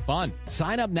me in the fun.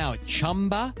 Sign up now at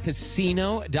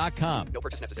ChumbaCasino.com. No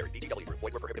purchase necessary. VGW Group.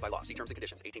 Void where prohibited by law. See terms and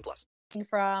conditions. 18+.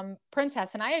 From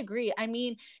Princess, and I agree. I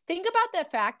mean, think about the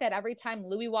fact that every time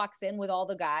Louis walks in with all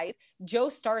the guys, Joe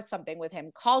starts something with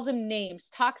him, calls him names,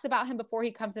 talks about him before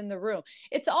he comes in the room.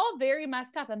 It's all very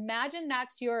messed up. Imagine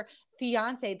that's your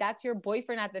fiance, that's your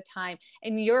boyfriend at the time,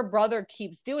 and your brother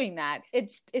keeps doing that.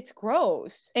 It's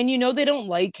gross. And they don't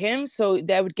like him, so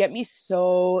that would get me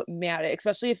so mad,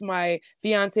 especially if my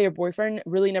fiance or boyfriend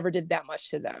really never did that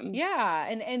much to them. Yeah,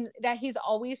 and that he's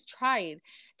always tried.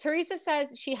 Teresa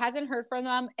says she hasn't heard from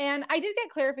them, and I did get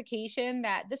clarification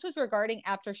that this was regarding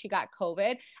after she got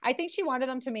COVID. I think she wanted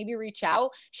them to maybe reach out.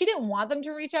 She didn't want them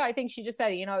to reach out. I think she just said,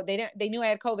 they knew I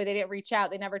had COVID. They didn't reach out.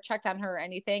 They never checked on her or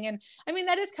anything. And I mean,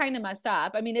 that is kind of messed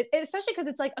up. I mean, especially because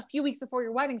it's like a few weeks before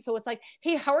your wedding. So it's like,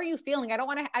 hey, how are you feeling? I don't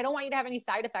want you to have any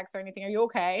side effects or anything. Are you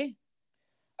okay?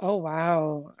 Oh,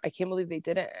 wow. I can't believe they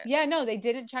didn't. Yeah, no, they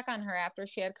didn't check on her after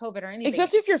she had COVID or anything.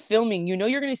 Especially if you're filming, you're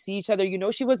going to see each other.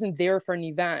 She wasn't there for an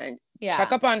event. Yeah.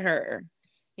 Check up on her.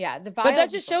 Yeah. But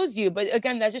that just shows you. But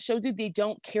again, that just shows you they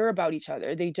don't care about each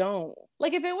other. They don't.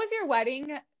 Like if it was your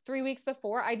wedding 3 weeks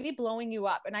before, I'd be blowing you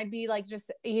up and I'd be like,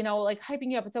 just, like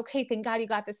hyping you up. It's okay. Thank God you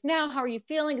got this now. How are you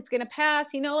feeling? It's going to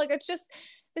pass.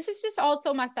 This is just all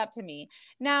so messed up to me.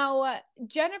 Now,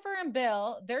 Jennifer and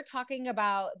Bill, they're talking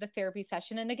about the therapy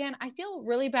session. And again, I feel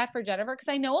really bad for Jennifer because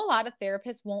I know a lot of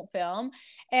therapists won't film.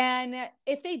 And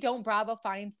if they don't, Bravo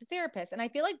finds the therapist. And I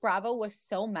feel like Bravo was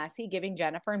so messy giving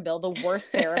Jennifer and Bill the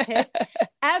worst therapist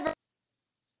ever.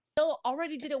 Bill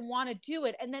already didn't want to do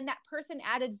it. And then that person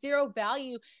added zero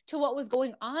value to what was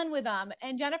going on with them.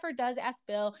 And Jennifer does ask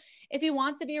Bill if he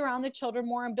wants to be around the children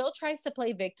more. And Bill tries to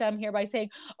play victim here by saying,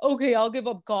 okay, I'll give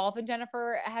up golf. And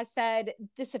Jennifer has said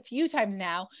this a few times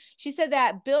now. She said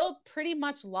that Bill pretty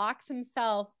much locks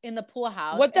himself in the pool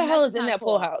house. What the hell is in that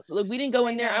pool house? Look, we didn't go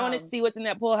in there. I want to see what's in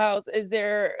that pool house.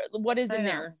 What is in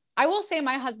there? I will say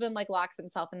my husband locks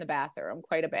himself in the bathroom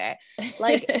quite a bit.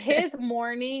 Like his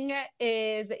morning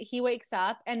is he wakes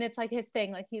up and it's like his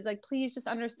thing. Like he's like, please just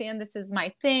understand this is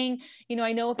my thing.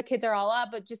 I know if the kids are all up,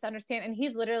 but just understand. And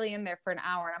he's literally in there for an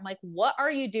hour. And I'm like, what are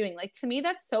you doing? Like to me,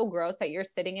 that's so gross that you're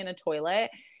sitting in a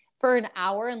toilet for an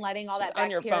hour and letting all just that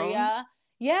bacteria,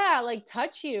 like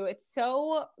touch you. It's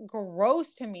so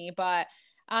gross to me. But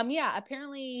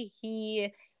apparently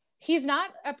he's not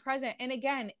a present. And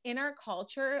again, in our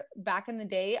culture back in the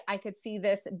day, I could see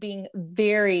this being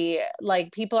very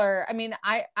people are,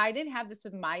 I didn't have this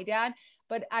with my dad,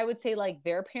 but I would say like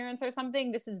their parents or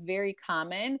something. This is very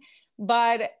common,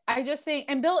 but I just think,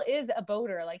 and Bill is a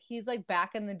boater. Like he's like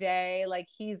back in the day, like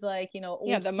he's like,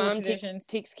 old the mom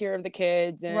takes care of the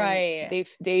kids and right.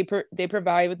 They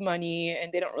provide with money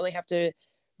and they don't really have to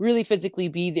really physically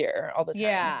be there all the time.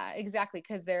 Yeah, exactly.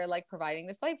 Cause they're like providing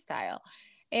this lifestyle.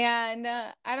 And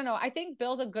I don't know. I think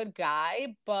Bill's a good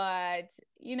guy, but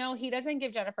he doesn't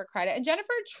give Jennifer credit. And Jennifer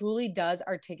truly does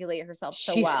articulate herself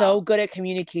so well. She's so good at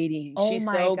communicating. Oh She's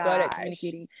my so gosh. good at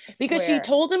communicating. Because she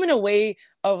told him in a way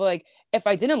of like, if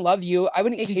I didn't love you, I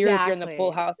wouldn't care if you're in the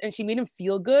pool house. And she made him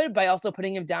feel good by also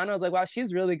putting him down. I was like, wow,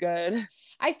 she's really good.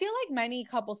 I feel like many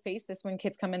couples face this when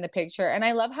kids come in the picture. And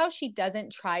I love how she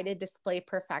doesn't try to display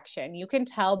perfection. You can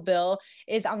tell Bill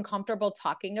is uncomfortable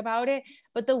talking about it,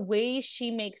 but the way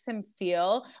she makes him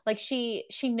feel, like she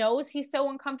knows he's so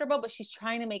uncomfortable, but she's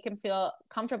trying to make him feel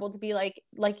comfortable to be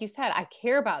like you said, I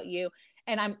care about you.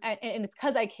 And it's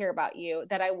because I care about you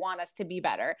that I want us to be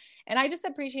better. And I just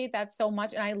appreciate that so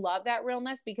much. And I love that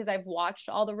realness because I've watched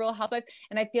all the Real Housewives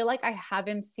and I feel like I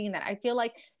haven't seen that. I feel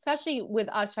like, especially with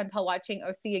us, Chantel, watching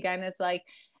OC again, is like,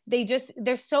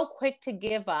 they're so quick to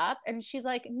give up. And she's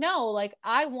like, no, like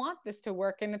I want this to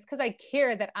work. And it's because I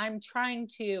care that I'm trying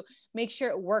to make sure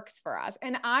it works for us.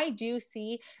 And I do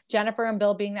see Jennifer and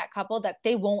Bill being that couple that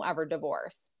they won't ever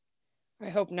divorce. I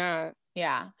hope not.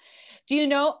 Yeah. Do you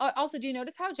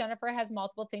notice how Jennifer has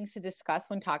multiple things to discuss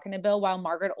when talking to Bill while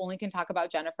Margaret only can talk about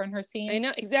Jennifer in her scene? I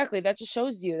know, exactly. That just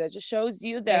shows you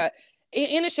that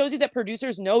And it shows you that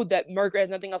producers know that Margaret has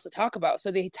nothing else to talk about.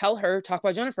 So they tell her, talk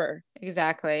about Jennifer.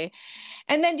 Exactly.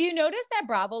 And then do you notice that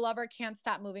Bravo lover can't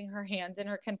stop moving her hands in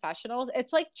her confessionals?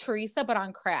 It's like Teresa, but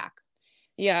on crack.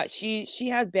 Yeah, she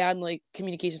has bad like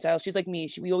communication style. She's like me.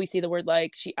 We always say the word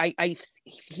like. I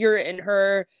hear it in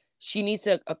her. She needs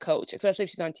a coach, especially if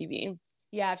she's on TV.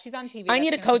 Yeah, if she's on TV. I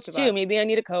need a coach too. Maybe I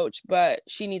need a coach, but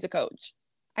she needs a coach.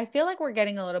 I feel like we're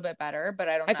getting a little bit better, but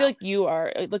I don't know. I feel like you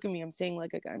are. Look at me. I'm saying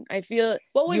like again. I feel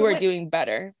you are doing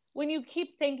better. When you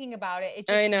keep thinking about it, it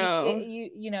just, I know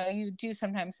you do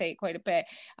sometimes say it quite a bit.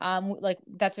 Like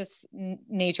that's just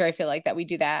nature. I feel like that we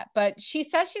do that. But she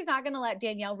says she's not going to let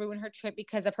Danielle ruin her trip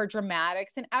because of her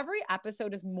dramatics. And every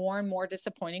episode is more and more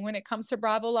disappointing when it comes to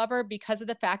Bravo Lover because of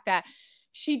the fact that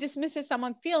she dismisses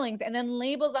someone's feelings and then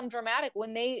labels them dramatic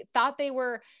when they thought they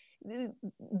were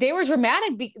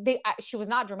dramatic. She was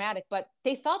not dramatic, but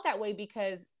they felt that way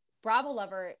because Bravo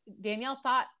Lover, Danielle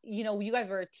thought, you guys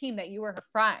were a team, that you were her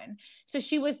friend. So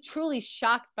she was truly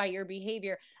shocked by your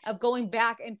behavior of going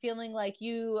back and feeling like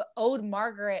you owed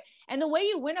Margaret. And the way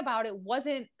you went about it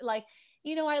wasn't like,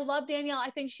 I love Danielle.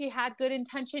 I think she had good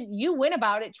intention. You went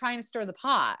about it trying to stir the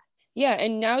pot. Yeah.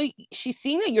 And now she's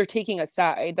seeing that you're taking a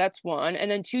side. That's one. And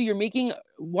then two, you're making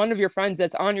one of your friends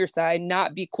that's on your side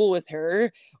not be cool with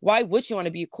her. Why would she want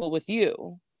to be cool with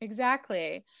you?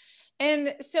 Exactly.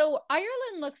 And so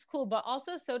Ireland looks cool, but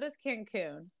also so does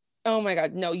Cancun. Oh my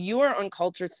God. No, you are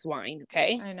uncultured swine.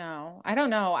 Okay. I know. I don't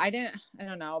know. I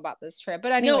don't know about this trip,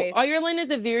 but anyways. No, Ireland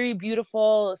is a very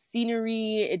beautiful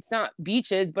scenery. It's not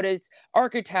beaches, but it's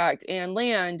architect and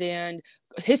land and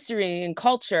history and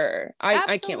culture.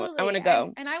 I can't. I want to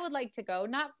go. And I would like to go.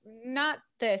 Not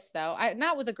this though.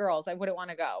 Not with the girls. I wouldn't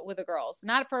want to go with the girls.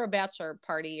 Not for a bachelor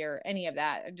party or any of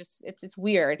that. It's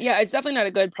weird. Yeah, it's definitely not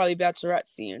a good probably bachelorette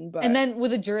scene. But and then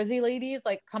with the Jersey ladies,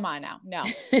 like, come on now, no.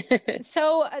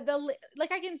 So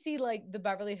I can see like the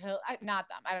Beverly Hills, not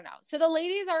them. I don't know. So the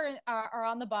ladies are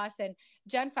on the bus, and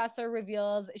Jen Fessler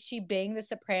reveals she banged the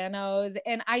Sopranos,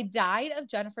 and I died of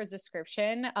Jennifer's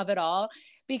description of it all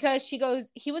because she goes,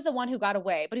 he was the one who got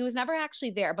away, but he was never actually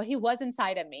there, but he was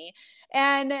inside of me.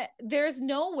 And there's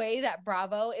no way that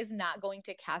Bravo is not going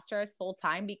to cast her as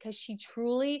full-time because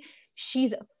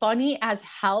she's funny as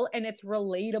hell and it's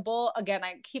relatable. Again,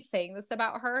 I keep saying this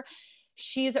about her.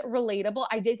 She's relatable.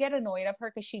 I did get annoyed of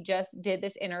her because she just did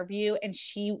this interview and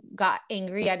she got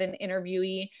angry at an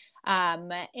interviewee.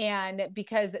 And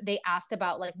because they asked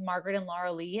about like Margaret and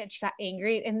Laura Lee, and she got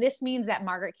angry. And this means that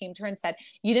Margaret came to her and said,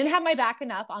 you didn't have my back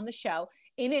enough on the show.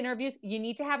 In interviews, you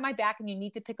need to have my back and you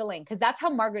need to pick a lane. Cause that's how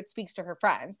Margaret speaks to her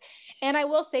friends. And I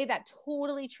will say that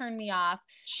totally turned me off.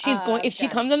 If she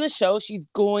comes on the show, she's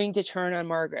going to turn on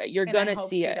Margaret. You're going to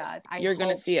see it. You're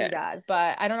going to see it. She does,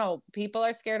 but I don't know. People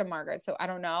are scared of Margaret. So I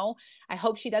don't know. I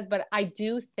hope she does, but I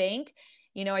do think,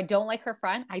 I don't like her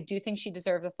friend. I do think she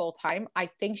deserves a full time. I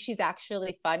think she's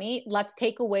actually funny. Let's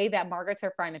take away that Margaret's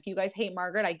her friend. If you guys hate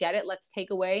Margaret, I get it. Let's take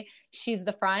away she's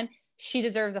the friend. She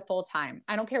deserves a full time.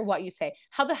 I don't care what you say.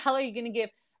 How the hell are you going to give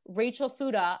Rachel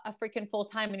Fuda a freaking full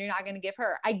time and you're not going to give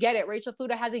her? I get it. Rachel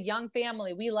Fuda has a young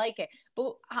family. We like it.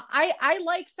 But I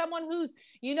like someone who's,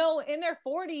 in their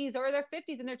 40s or their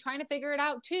 50s and they're trying to figure it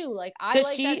out too. Like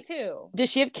that too.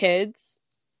 Does she have kids?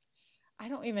 I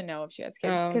don't even know if she has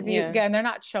kids because again, they're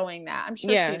not showing that. I'm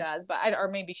sure she does, but or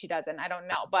maybe she doesn't. I don't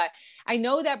know. But I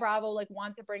know that Bravo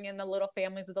wants to bring in the little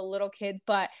families with the little kids.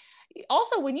 But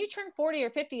also when you turn 40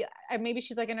 or 50, maybe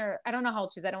she's like in her, I don't know how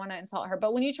old she is. I don't want to insult her,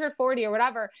 but when you turn 40 or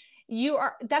whatever,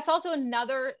 that's also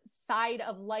another side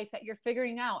of life that you're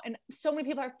figuring out. And so many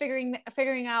people are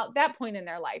figuring out that point in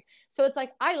their life. So it's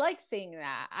like, I like seeing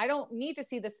that. I don't need to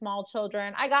see the small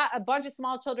children. I got a bunch of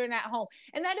small children at home.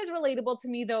 And that is relatable to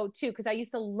me though, too, because I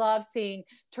used to love seeing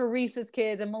Teresa's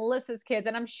kids and Melissa's kids.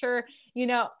 And I'm sure,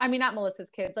 not Melissa's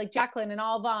kids, like Jacqueline and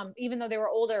all of them, even though they were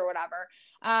older or whatever.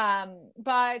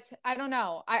 But I don't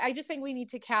know. I just think we need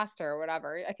to cast her or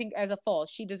whatever. I think as a full,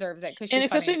 she deserves it. And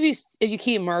especially if you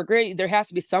keep Margaret, there has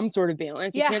to be some sort of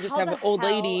balance. You can't just have an old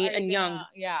lady and young.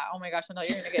 Yeah. Oh my gosh. I know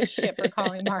you're going to get shit for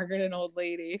calling Margaret an old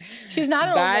lady. She's not an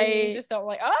old lady. You just don't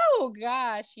like, oh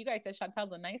gosh, you guys said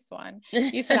Chantel's a nice one.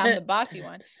 You said I'm the bossy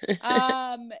one.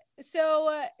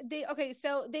 So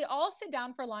they all sit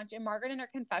down for lunch and Margaret in her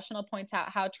confessional points out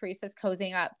how Teresa's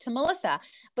cozying up to Melissa.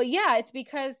 But yeah, it's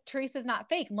because Teresa's not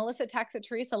fake. Melissa texted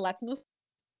Teresa, let's move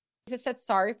said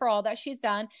sorry for all that she's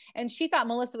done. And she thought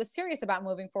Melissa was serious about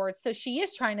moving forward. So she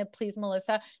is trying to please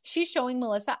Melissa. She's showing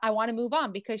Melissa, I want to move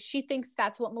on, because she thinks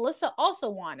that's what Melissa also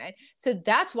wanted. So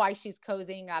that's why she's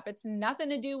cozying up. It's nothing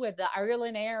to do with the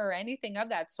Ireland air or anything of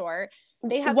that sort.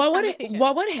 They had this conversation.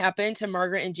 What would happen to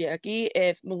Margaret and Jackie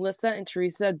if Melissa and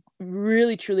Teresa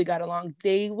really truly got along?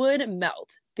 They would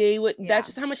melt. They would. Yeah. That's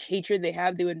just how much hatred they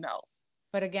have. They would melt.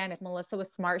 But again, if Melissa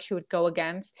was smart, she would go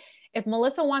against. If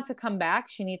Melissa wants to come back,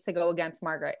 she needs to go against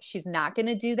Margaret. She's not going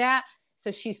to do that.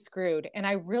 So she's screwed. And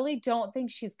I really don't think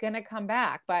she's going to come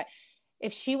back. But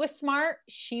if she was smart,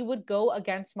 she would go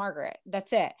against Margaret.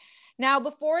 That's it. Now,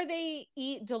 before they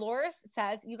eat, Dolores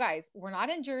says, you guys, we're not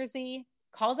in Jersey.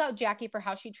 Calls out Jackie for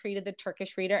how she treated the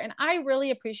Turkish reader. And I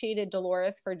really appreciated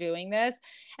Dolores for doing this.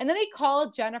 And then they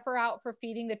called Jennifer out for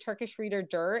feeding the Turkish reader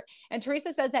dirt. And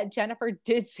Teresa says that Jennifer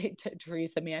did say to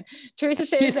Teresa, man. Teresa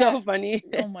says she's so funny.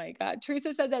 Oh my God.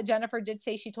 Teresa says that Jennifer did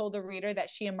say she told the reader that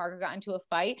she and Margaret got into a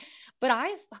fight. But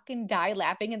I fucking died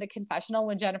laughing in the confessional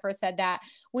when Jennifer said that.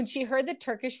 When she heard the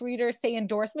Turkish reader say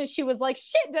endorsement, she was like,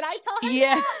 shit, did I tell her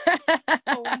that?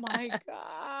 Oh my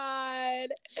God.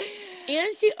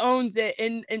 And she owns it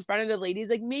in front of the ladies.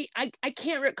 Like, me, I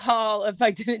can't recall if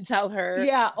I didn't tell her.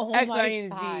 Yeah. Oh X, my Y,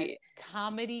 and God. Z.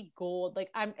 Comedy gold.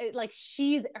 Like,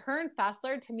 her and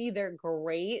Fessler, to me, they're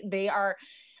great. They are.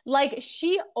 Like,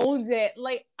 she owns it.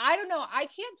 Like, I don't know. I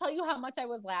can't tell you how much I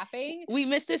was laughing. We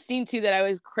missed a scene too that I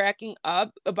was cracking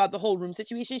up about the whole room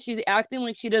situation. She's acting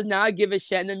like she does not give a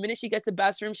shit. And the minute she gets the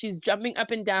best room, she's jumping up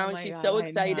and down. She's so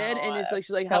excited. And it's like, she's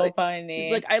like, so funny.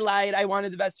 She's like, I lied. I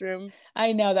wanted the best room.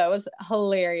 I know, that was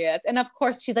hilarious. And of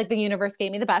course, she's like, the universe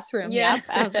gave me the best room. Yeah. Yep.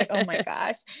 I was like, oh my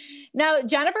gosh. Now,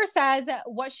 Jennifer says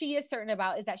what she is certain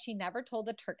about is that she never told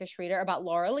the Turkish reader about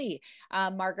Laura Lee,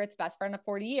 Margaret's best friend of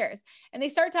 40 years. And they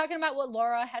started talking about what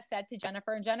Laura has said to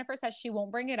Jennifer. And Jennifer says she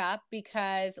won't bring it up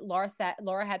because Laura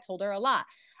had told her a lot.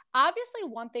 Obviously,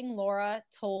 one thing Laura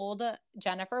told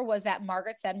Jennifer was that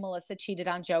Margaret said Melissa cheated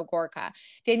on Joe Gorga.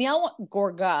 Danielle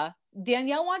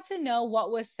wants to know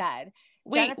what was said.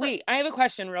 Wait, I have a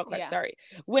question real quick. Yeah. Sorry.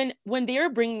 When they were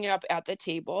bringing it up at the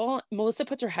table, Melissa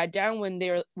puts her head down when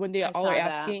they all are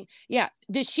asking. That. Yeah.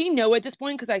 Did she know at this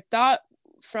point? Because I thought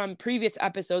from previous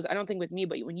episodes, I don't think with me,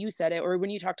 but when you said it, or when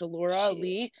you talked to Laura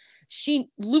Lee,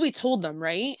 Louis told them,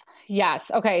 right? Yes.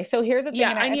 Okay. So here's the thing.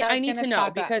 Yeah, I need to know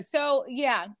because. So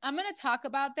yeah, I'm going to talk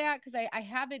about that because I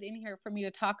have it in here for me to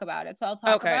talk about it. So I'll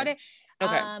talk about it.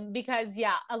 Okay. Because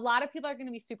yeah, a lot of people are going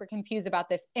to be super confused about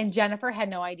this, and Jennifer had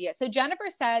no idea. So Jennifer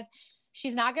says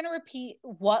she's not going to repeat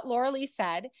what Laura Lee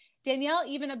said. Danielle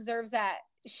even observes that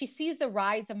she sees the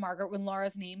rise of Margaret when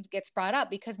Laura's name gets brought up,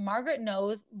 because Margaret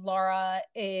knows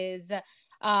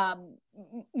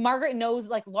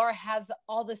like Laura has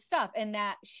all this stuff and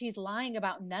that she's lying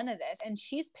about none of this. And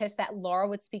she's pissed that Laura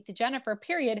would speak to Jennifer,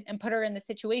 period, and put her in the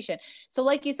situation. So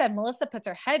like you said, Melissa puts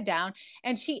her head down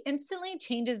and she instantly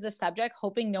changes the subject,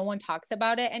 hoping no one talks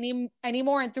about it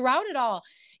anymore. And throughout it all,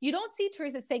 you don't see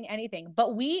Teresa saying anything,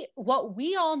 but what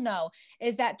we all know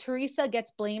is that Teresa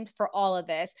gets blamed for all of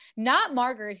this. Not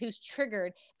Margaret, who's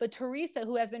triggered, but Teresa,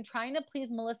 who has been trying to please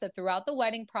Melissa throughout the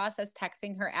wedding process,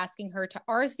 texting her, asking her to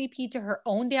RSVP to her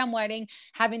own damn wedding,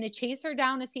 having to chase her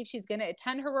down to see if she's going to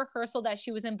attend her rehearsal that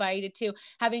she was invited to,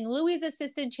 having Louis'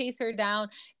 assistant chase her down.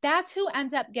 That's who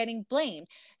ends up getting blamed.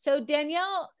 So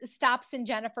Danielle stops in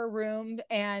Jennifer's room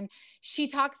and she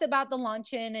talks about the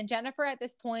luncheon, and Jennifer at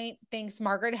this point thinks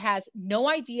Margaret has no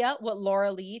idea what Laura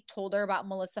Lee told her about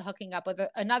Melissa hooking up with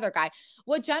another guy.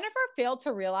 What Jennifer failed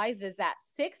to realize is that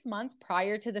 6 months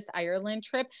prior to this Ireland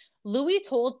trip, Louis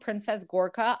told Princess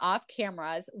Gorga off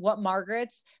cameras what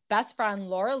Margaret's best friend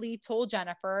Laura Lee told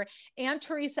Jennifer and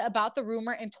Teresa about the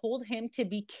rumor and told him to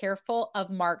be careful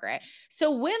of Margaret.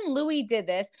 So when Louis did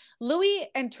this, Louis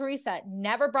and Teresa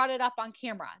never brought it up on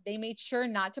camera. They made sure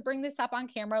not to bring this up on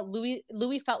camera.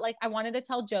 Louis felt like, I wanted to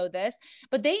tell Joe this,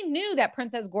 but they knew that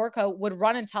Princess Gorga would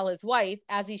run and tell his wife,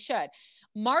 as he should.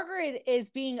 Margaret is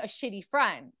being a shitty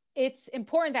friend. It's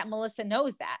important that Melissa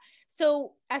knows that.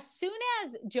 So as soon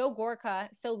as Joe Gorga,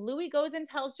 so Louis goes and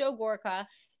tells Joe Gorga,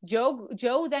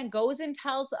 Joe then goes and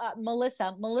tells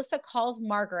Melissa. Melissa calls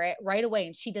Margaret right away,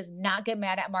 and she does not get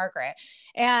mad at Margaret.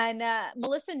 And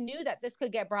Melissa knew that this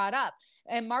could get brought up.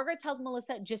 And Margaret tells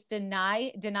Melissa, just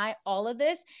deny all of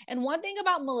this. And one thing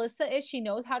about Melissa is she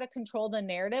knows how to control the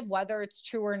narrative, whether it's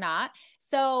true or not.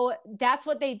 So that's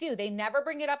what they do. They never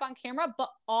bring it up on camera, but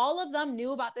all of them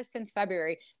knew about this since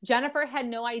February. Jennifer had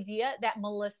no idea that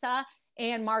Melissa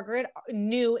And Margaret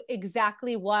knew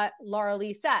exactly what Laura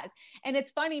Lee says. And it's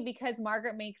funny because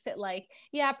Margaret makes it like,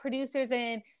 yeah, producers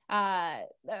and,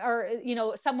 or, you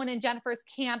know, someone in Jennifer's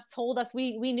camp told us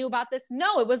we knew about this.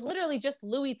 No, it was literally just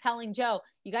Louis telling Joe,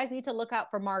 you guys need to look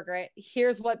out for Margaret.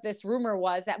 Here's what this rumor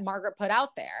was that Margaret put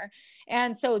out there.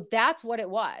 And so that's what it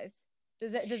was.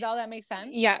 Does all that make sense?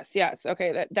 Yes.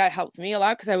 Okay, that helps me a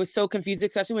lot because I was so confused,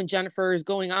 especially when Jennifer is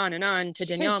going on and on to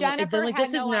Danielle. Jennifer like,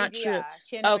 this is not true.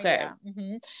 She had no idea.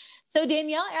 Mm-hmm. So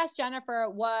Danielle asked Jennifer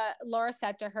what Laura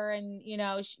said to her, and you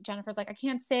know, Jennifer's like, I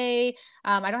can't say.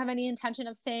 I don't have any intention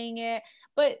of saying it.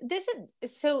 But this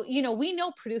is so, you know, we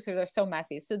know producers are so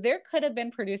messy. So there could have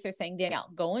been producers saying, Danielle,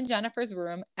 go in Jennifer's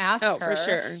room, ask her. For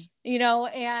sure. You know,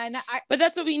 but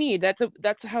that's what we need.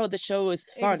 That's how the show is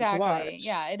fun to watch.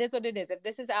 Yeah, it is what it is. If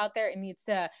this is out there, it needs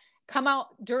to come out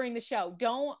during the show.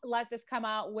 Don't let this come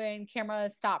out when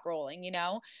cameras stop rolling, you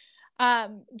know?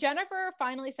 Jennifer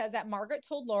finally says that Margaret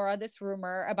told Laura this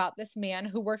rumor about this man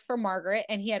who works for Margaret,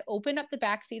 and he had opened up the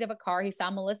backseat of a car. He saw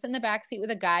Melissa in the backseat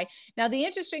with a guy. Now, the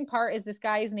interesting part is this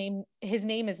guy's name, his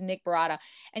name is Nick Barada,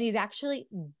 and he's actually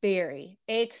very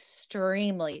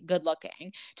extremely good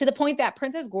looking, to the point that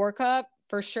Princess Gorka,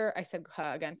 for sure, I said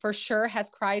again, for sure has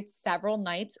cried several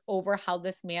nights over how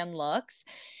this man looks.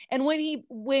 And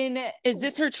is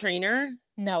this her trainer?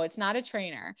 No, it's not a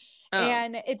trainer. Oh.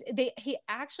 And he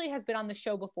actually has been on the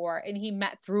show before, and he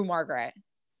met through Margaret.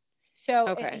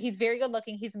 So he's very good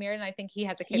looking. He's married, and I think he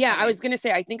has a kid. Yeah, I was going to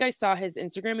say, I think I saw his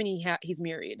Instagram, and he's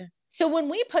married. So when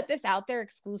we put this out there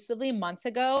exclusively months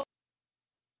ago,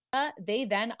 they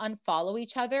then unfollow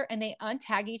each other and they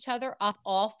untag each other off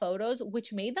all photos,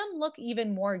 which made them look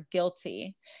even more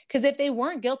guilty. Because if they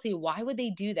weren't guilty, why would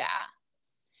they do that?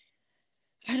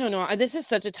 I don't know. This is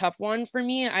such a tough one for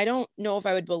me. I don't know if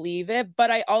I would believe it, but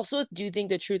I also do think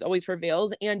the truth always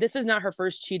prevails. And this is not her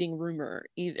first cheating rumor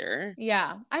either.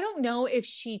 Yeah. I don't know if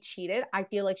she cheated. I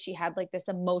feel like she had like this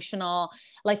emotional,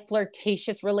 like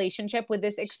flirtatious relationship with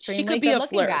this extremely good-looking guy. She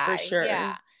could be a flirt for sure.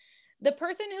 Yeah. The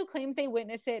person who claims they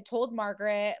witnessed it told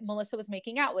Margaret Melissa was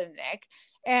making out with Nick,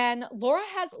 and Laura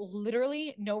has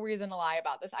literally no reason to lie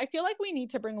about this. I feel like we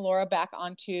need to bring Laura back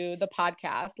onto the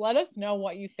podcast. Let us know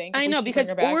what you think. I know,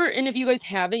 because and if you guys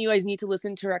haven't, you guys need to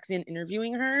listen to Roxanne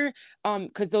interviewing her,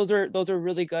 because those are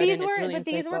really good.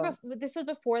 This was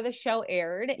before the show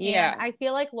aired. Yeah, and I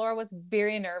feel like Laura was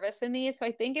very nervous in these, so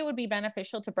I think it would be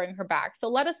beneficial to bring her back. So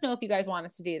let us know if you guys want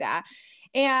us to do that.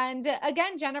 And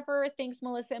again, Jennifer thinks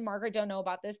Melissa and Margaret don't know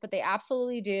about this, but they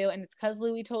absolutely do. And it's because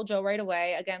Louis told Joe right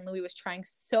away. Again, Louis was trying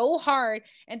so hard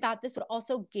and thought this would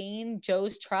also gain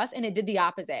Joe's trust, and it did the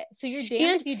opposite. So you're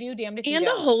damned if you do, damned if you don't. And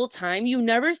the whole time, you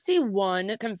never see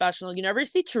one confessional. You never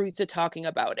see Teresa talking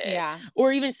about it. Yeah.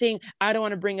 Or even saying, I don't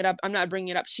want to bring it up. I'm not bringing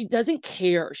it up. She doesn't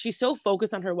care. She's so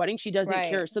focused on her wedding. She doesn't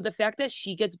care. So the fact that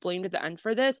she gets blamed at the end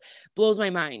for this blows my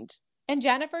mind. And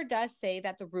Jennifer does say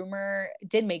that the rumor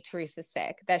did make Teresa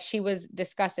sick, that she was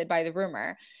disgusted by the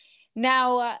rumor.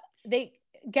 Now, they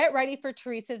get ready for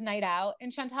Teresa's night out.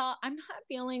 And Chantal, I'm not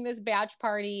feeling this batch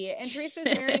party. And Teresa's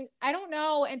wearing, I don't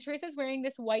know. And Teresa's wearing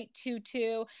this white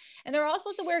tutu. And they're all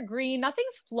supposed to wear green.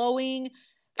 Nothing's flowing.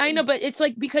 I know, but it's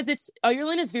like, because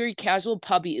Ireland is very casual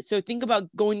pubby. So think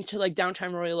about going to like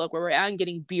downtown Royal Oak where we're at and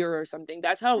getting beer or something.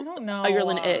 That's how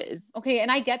Ireland is. Okay.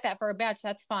 And I get that for a batch.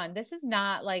 That's fun. This is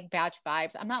not like batch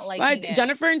vibes. I'm not liking it.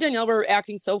 Jennifer and Danielle were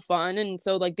acting so fun. And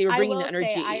so like they were bringing the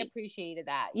energy. I appreciated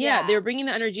that. Yeah. They were bringing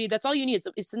the energy. That's all you need.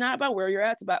 It's not about where you're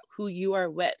at. It's about who you are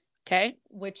with. Okay.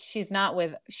 Which she's not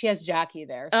with. She has Jackie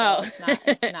there. So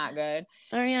it's not good.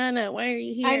 Ariana, why are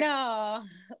you here? I know.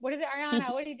 What is it,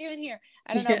 Ariana? What are you doing here?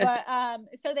 I don't know.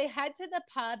 But so they head to the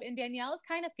pub, and Danielle is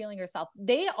kind of feeling herself.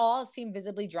 They all seem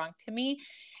visibly drunk to me.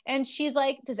 And she's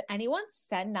like, does anyone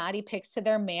send naughty pics to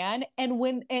their man? And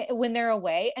when they're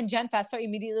away, and Jen Fester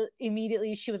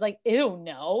immediately she was like, ew,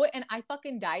 no. And I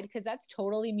fucking died, because that's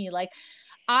totally me. Like,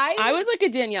 I was like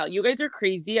a Danielle. You guys are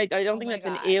crazy. I don't think that's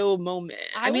an ill moment.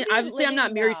 I mean, obviously I'm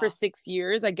not married for 6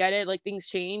 years. I get it. Like, things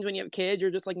change when you have kids.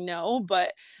 You're just like, no,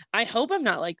 but I hope I'm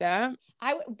not like that.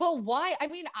 But why? I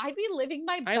mean, I'd be living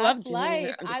my best life. I love doing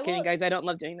that. I'm just kidding, guys. I don't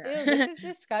love doing that. Ew, this is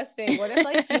disgusting. What if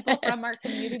like people from our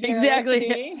community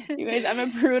exactly. You guys, I'm a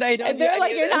prude. I don't. And they're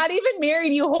like, you're not even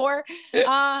married, you whore.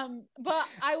 But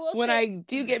I will. When I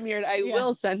do get married, I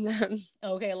will send them.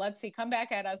 Okay, let's see. Come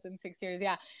back at us in 6 years.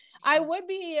 Yeah, I would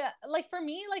be like, for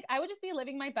me, like I would just be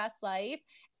living my best life.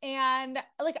 And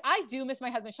like, I do miss my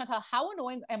husband. Chantal, how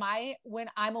annoying am I when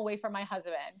I'm away from my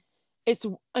husband? it's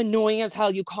annoying as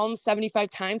hell. You call him 75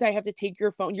 times. I have to take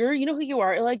your phone. You know who you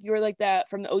are? Like, you're like that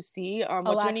from the OC.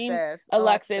 What's her name?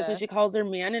 Alexis. And she calls her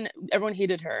man, and everyone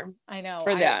hated her. I know.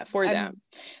 For that.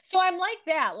 So I'm like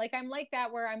that. Like, I'm like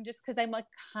that where I'm just, cause I'm like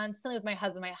constantly with my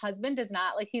husband. My husband does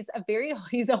not like, he's a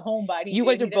homebody. You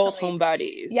guys are both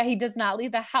homebodies. Yeah. He does not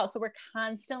leave the house. So we're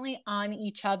constantly on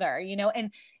each other, you know,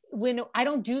 and when I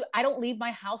don't leave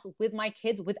my house with my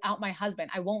kids without my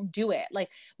husband. I won't do it. Like,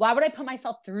 why would I put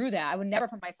myself through that? I would never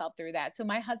put myself through that. So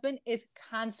my husband is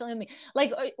constantly with me.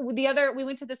 Like we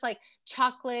went to this like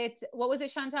chocolate, what was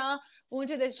it, Chantel?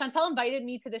 Chantel invited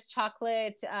me to this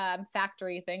chocolate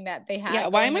factory thing that they had. Yeah.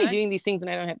 Why am I doing these things and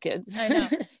I don't have kids? I know.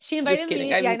 She invited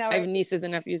me. I have nieces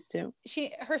and nephews too.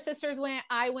 Her sisters went,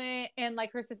 I went, and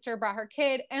like her sister brought her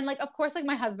kid. And like, of course, like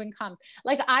my husband comes.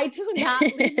 Like, I do not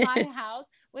leave my house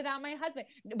without my husband.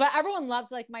 But everyone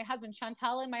loves like my husband.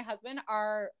 Chantel and my husband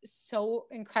are so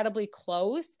incredibly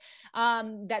close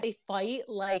that they fight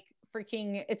like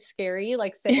freaking, it's scary,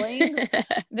 like siblings.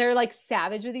 They're like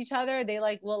savage with each other. They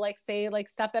like will like say like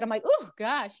stuff that I'm like, oh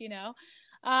gosh, you know.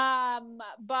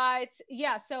 But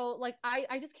yeah, so like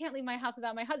I just can't leave my house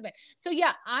without my husband. So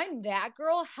yeah, I'm that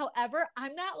girl. However,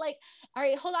 I'm not like, all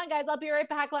right, hold on guys, I'll be right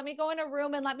back. Let me go in a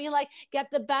room and let me like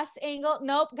get the best angle.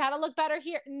 Nope, gotta look better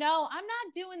here. No, I'm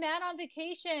not doing that on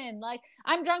vacation. Like,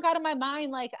 I'm drunk out of my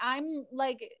mind. Like, I'm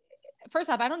like,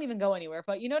 first off, I don't even go anywhere,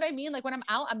 but you know what I mean? Like, when I'm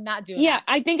out, I'm not doing that.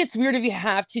 I think it's weird if you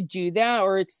have to do that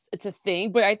or it's a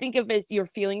thing, but I think if you're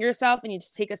feeling yourself and you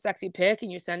just take a sexy pic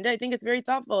and you send it, I think it's very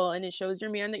thoughtful and it shows your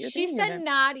man that you're She said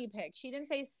naughty pic. She didn't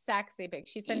say sexy pic.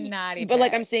 She said naughty pic. But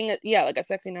like I'm saying, like a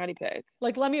sexy naughty pic.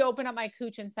 Like, let me open up my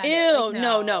cooch and send it. Ew, like,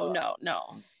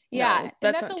 no. Yeah, no,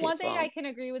 that's the one thing I can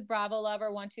agree with Bravo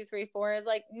Lover 1234 is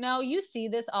like, no, you see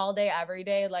this all day, every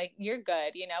day. Like, you're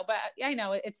good, you know, but I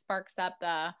know it sparks up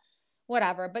the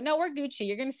whatever, but no, we're Gucci.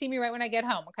 You're going to see me right when I get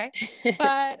home. Okay.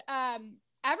 But,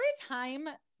 every time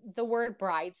the word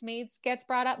bridesmaids gets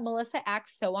brought up, Melissa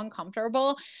acts so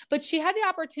uncomfortable, but she had the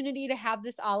opportunity to have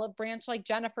this olive branch. Like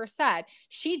Jennifer said,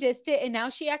 she dissed it and now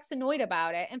she acts annoyed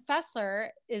about it. And Fessler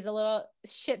is a little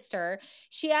shitster.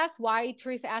 She asked why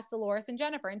Teresa asked Dolores and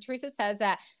Jennifer. And Teresa says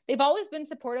that they've always been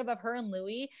supportive of her and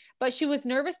Louis, but she was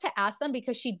nervous to ask them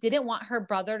because she didn't want her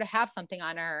brother to have something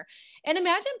on her. And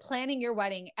imagine planning your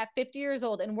wedding at 50 years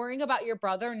old and worrying about your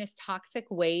brother and his toxic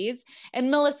ways. And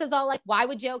Melissa's all like, why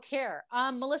would Joe care?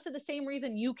 Melissa, the same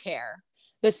reason you care.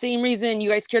 The same reason you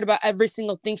guys cared about every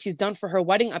single thing she's done for her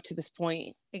wedding up to this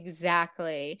point.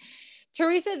 Exactly.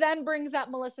 Teresa then brings up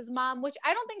Melissa's mom, which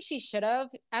I don't think she should have.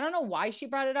 I don't know why she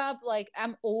brought it up. Like,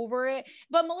 I'm over it.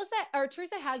 But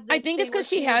Teresa has this. I think it's because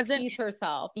she hasn't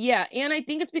herself. Yeah, and I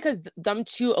think it's because them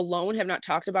two alone have not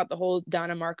talked about the whole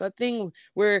Donna Marco thing,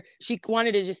 where she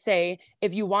wanted to just say,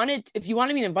 if you wanted me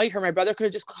to invite her, my brother could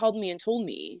have just called me and told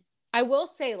me. I will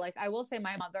say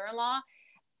my mother-in-law,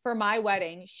 for my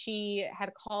wedding, she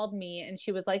had called me and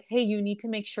she was like, hey, you need to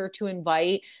make sure to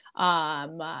invite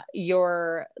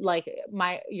her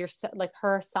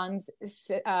son's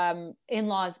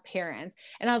in-laws parents.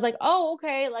 And I was like, oh,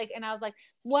 okay. Like, and I was like,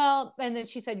 well, and then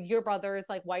she said, your brother's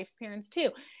like wife's parents too.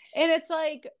 And it's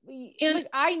like,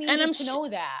 I need to know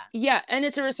that. Yeah. And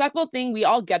it's a respectful thing. We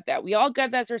all get that.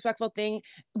 It's a respectful thing.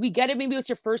 We get it. Maybe it was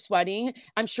your first wedding.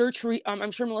 I'm sure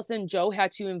Melissa and Joe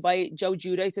had to invite Joe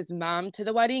Giudice's mom to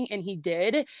the wedding, and he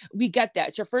did. We get that.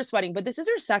 It's your first wedding, but this is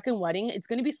her second wedding. It's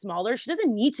going to be smaller. She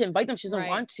doesn't need to invite them. She doesn't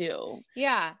want to.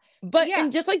 Yeah. But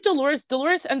and just like Dolores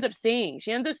ends up saying,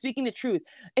 she ends up speaking the truth.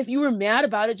 If you were mad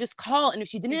about it, just call. And if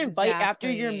she didn't invite after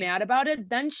you're mad about it,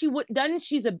 then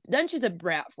she's a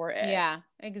brat for it. Yeah,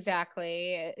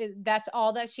 exactly. That's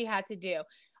all that she had to do.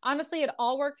 Honestly, it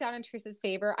all worked out in Teresa's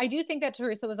favor. I do think that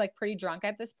Teresa was like pretty drunk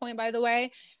at this point, by the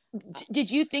way. Did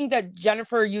you think that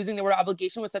Jennifer using the word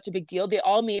obligation was such a big deal? They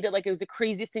all made it like it was the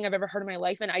craziest thing I've ever heard in my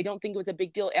life. And I don't think it was a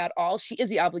big deal at all. She is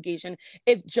the obligation.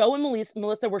 If Joe and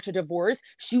Melissa were to divorce,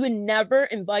 she would never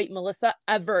invite Melissa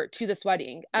ever to this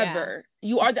wedding, ever. Yeah.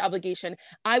 You are the obligation.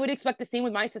 I would expect the same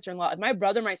with my sister-in-law. If my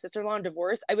brother and my sister-in-law are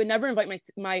divorced, I would never invite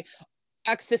my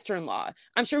ex-sister-in-law.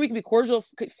 I'm sure we could be cordial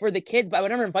for the kids, but I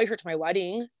would never invite her to my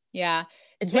wedding. Yeah.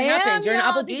 It's what happens. You're an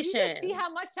obligation. Did you just see how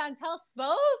much Chantel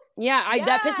spoke? Yeah,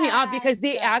 that pissed me off because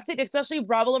they acted, especially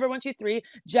Bravo Lover 123,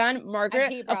 Jen,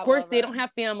 Margaret. Of course, they don't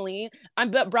have family.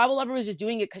 But Bravo Lover was just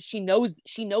doing it because she knows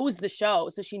the show.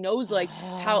 So she knows like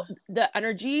how the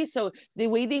energy. So the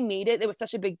way they made it, it was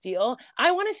such a big deal.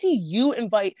 I want to see you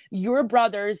invite your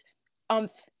brother's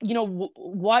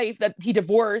wife that he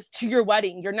divorced to your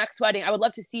wedding, your next wedding. I would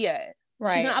love to see it.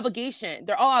 Right. She's an obligation.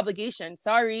 They're all obligations.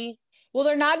 Sorry. Well,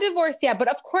 they're not divorced yet, but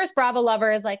of course, Bravo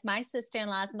Lover is like, my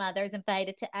sister-in-law's mother is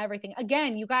invited to everything.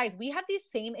 Again, you guys, we have the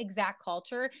same exact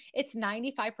culture. It's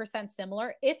 95%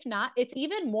 similar. If not, it's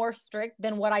even more strict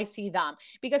than what I see them.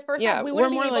 Because first off, we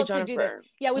wouldn't be able to do this.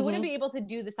 Yeah, we wouldn't be able to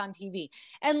do this on TV.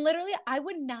 And literally, I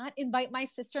would not invite my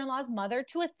sister-in-law's mother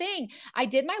to a thing. I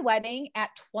did my wedding at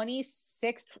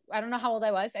 26. I don't know how old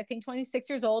I was. I think 26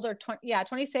 years old or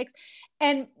 26.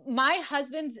 And my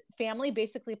husband's family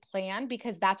basically planned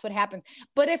because that's what happens.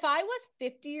 But if I was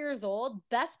 50 years old,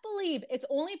 best believe it's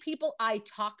only people I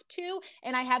talk to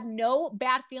and I have no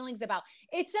bad feelings about.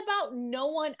 It's about no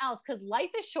one else because life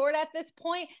is short at this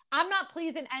point. I'm not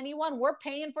pleasing anyone. We're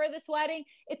paying for this wedding.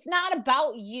 It's not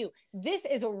about you. This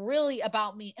is really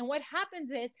about me. And what happens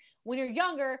is when you're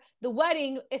younger, the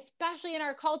wedding, especially in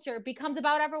our culture, becomes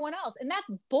about everyone else. And that's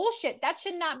bullshit. That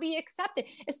should not be accepted,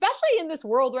 especially in this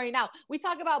world right now. We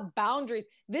talk about boundaries.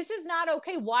 This is not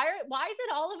okay. Why is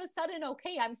it all of a sudden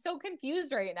okay? I'm so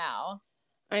confused right now.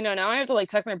 I know. Now I have to like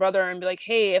text my brother and be like,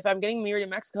 hey, if I'm getting married in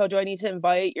Mexico, do I need to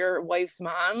invite your wife's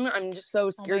mom? I'm just so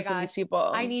scared for these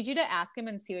people. I need you to ask him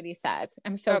and see what he says.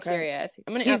 I'm so curious.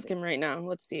 I'm going to ask him right now.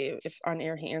 Let's see if on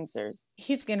air he answers.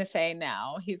 He's going to say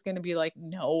no. He's going to be like,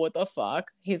 no, what the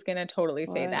fuck? He's going to totally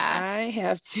say that. I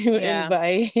have to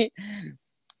invite.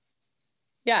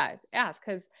 Yeah, ask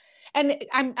and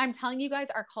I'm telling you guys,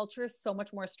 our culture is so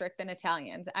much more strict than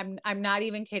Italians. I'm not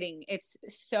even kidding. It's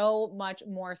so much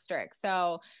more strict.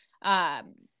 So, I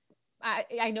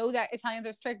know that Italians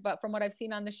are strict, but from what I've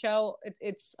seen on the show,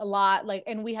 it's a lot like,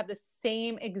 and we have the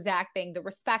same exact thing, the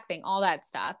respect thing, all that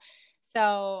stuff.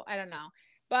 So I don't know,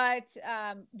 but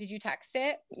did you text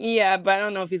it? Yeah, but I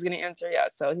don't know if he's going to answer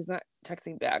yet. So he's not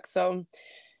texting back. So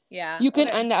yeah, you can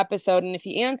end the episode, and if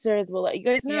he answers, we'll let you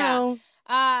guys know.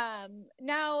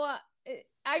 Now,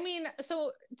 I mean,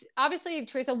 so obviously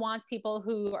Teresa wants people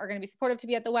who are going to be supportive to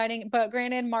be at the wedding, but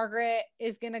granted, Margaret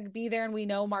is going to be there and we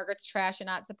know Margaret's trash and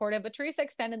not supportive, but Teresa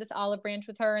extended this olive branch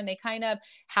with her and they kind of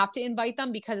have to invite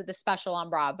them because of the special on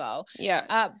Bravo.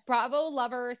 Yeah. Bravo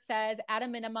Lover says at a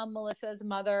minimum, Melissa's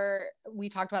mother, we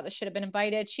talked about this, should have been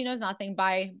invited. She knows nothing.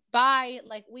 Bye.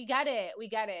 Like, we get it.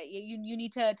 You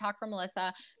need to talk for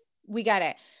Melissa. We get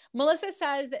it. Melissa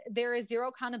says there is zero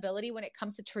accountability when it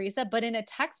comes to Teresa, but in a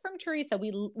text from Teresa,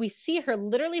 we see her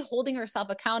literally holding herself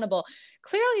accountable.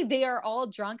 Clearly, they are all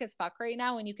drunk as fuck right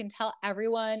now, and you can tell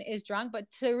everyone is drunk, but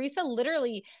Teresa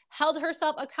literally held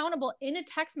herself accountable in a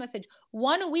text message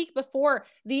 1 week before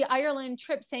the Ireland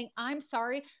trip saying, I'm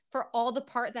sorry for all the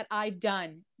part that I've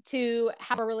done to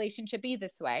have a relationship be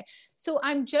this way. So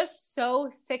I'm just so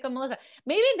sick of Melissa.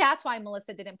 Maybe that's why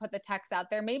Melissa didn't put the text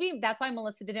out there. Maybe that's why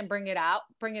Melissa didn't bring it up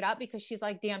because she's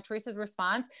like, damn, Teresa's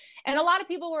response. And a lot of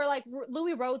people were like,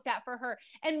 Louis wrote that for her.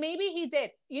 And maybe he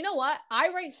did. You know what? I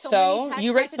write so many text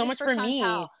you write so much for me.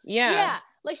 Yeah.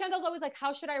 Like Chantel's always like,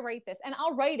 how should I write this? And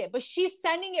I'll write it, but she's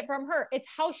sending it from her. It's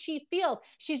how she feels.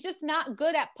 She's just not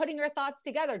good at putting her thoughts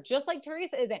together, just like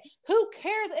Teresa isn't. Who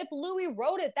cares if Louis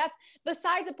wrote it? That's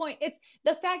besides the point. It's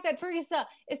the fact that Teresa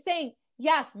is saying,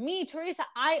 yes, me, Teresa,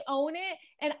 I own it.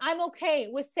 And I'm okay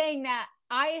with saying that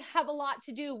I have a lot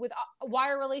to do with why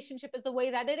our relationship is the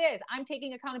way that it is. I'm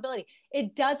taking accountability.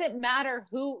 It doesn't matter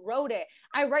who wrote it.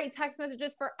 I write text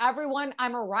messages for everyone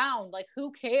I'm around. Like,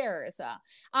 who cares?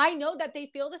 I know that they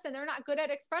feel this and they're not good at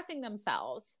expressing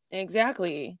themselves.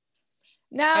 Exactly.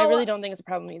 Now, I really don't think it's a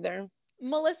problem either.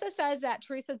 Melissa says that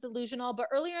Teresa's delusional, but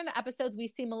earlier in the episodes, we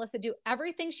see Melissa do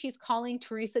everything she's calling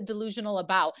Teresa delusional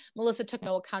about. Melissa took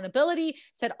no accountability,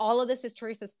 said all of this is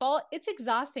Teresa's fault. It's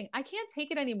exhausting. I can't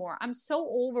take it anymore. I'm so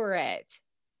over it.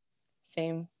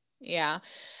 Same. Yeah.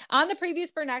 On the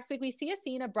previews for next week, we see a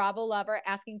scene of Bravo Lover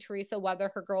asking Teresa whether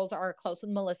her girls are close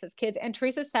with Melissa's kids. And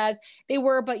Teresa says they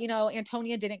were, but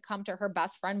Antonia didn't come to her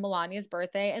best friend Melania's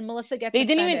birthday, and Melissa gets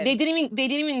offended. They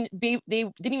didn't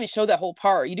even show that whole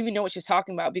part. You didn't even know what she's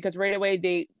talking about because right away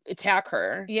they attack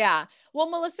her. Yeah. Well,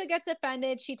 Melissa gets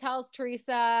offended. She tells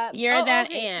Teresa, you're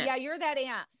that aunt. Yeah, you're that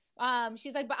aunt.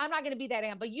 She's like, but I'm not going to be that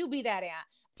aunt, but you be that aunt.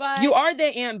 But you are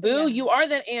that aunt, boo. Yeah. You are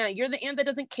that aunt. You're the aunt that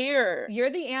doesn't care. You're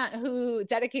the aunt who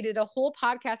dedicated a whole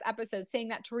podcast episode saying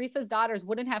that Teresa's daughters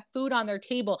wouldn't have food on their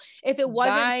table if it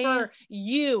wasn't for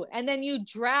you. And then you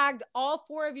dragged all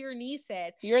 4 of your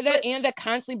nieces. You're that aunt that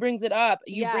constantly brings it up.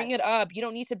 You bring it up. You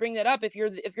don't need to bring that up if you're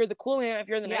the cool aunt, if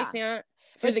you're the nice aunt.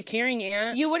 For the caring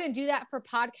aunt. You wouldn't do that for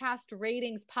podcast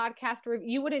ratings,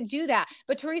 you wouldn't do that.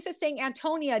 But Teresa saying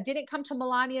Antonia didn't come to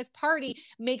Melania's party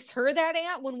makes her that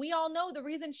aunt when we all know the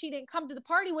reason she didn't come to the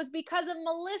party was because of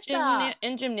Melissa.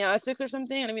 In gymnastics or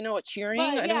something. I don't even know what cheering.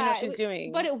 I don't even know what she's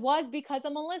doing. But it was because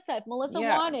of Melissa. If Melissa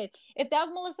wanted, if that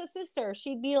was Melissa's sister,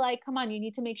 she'd be like, come on, you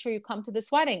need to make sure you come to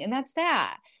this wedding. And that's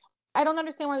that. I don't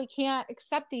understand why we can't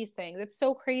accept these things. It's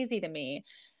so crazy to me.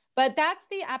 But that's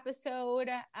the episode.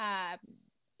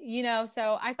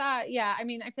 So I thought,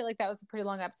 I feel like that was a pretty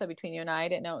long episode between you and I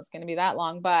didn't know it was going to be that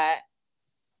long, but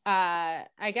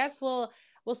I guess we'll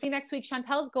see next week.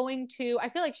 Chantel's going to, I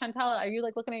feel like Chantel, are you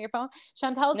like looking at your phone?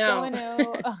 Chantel's going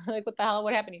to, like, what the hell?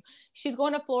 What happened to you? She's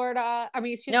going to Florida. I'm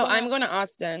going to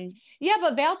Austin. Yeah,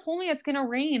 but Val told me it's going to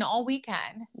rain all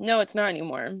weekend. No, it's not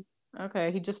anymore.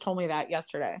 Okay. He just told me that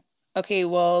yesterday. Okay,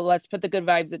 well, let's put the good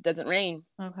vibes. It doesn't rain.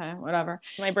 Okay, whatever.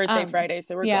 It's my birthday Friday,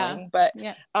 so we're going. But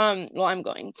I'm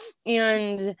going.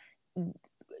 And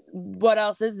what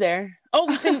else is there? Oh,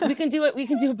 we can do it. We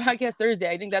can do a podcast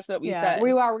Thursday. I think that's what we said.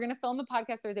 We are. We're going to film the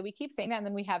podcast Thursday. We keep saying that, and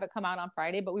then we have it come out on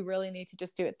Friday, but we really need to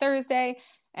just do it Thursday,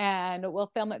 and we'll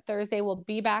film it Thursday. We'll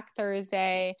be back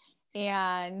Thursday.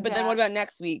 But then what about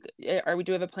next week? Do we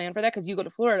have a plan for that? Because you go to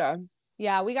Florida.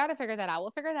 Yeah, we got to figure that out.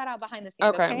 We'll figure that out behind the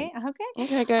scenes. Okay,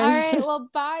 guys. All right. Well,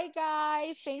 bye,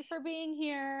 guys. Thanks for being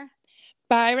here.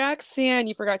 Bye, Roxanne.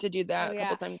 You forgot to do that a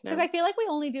couple times now. Because I feel like we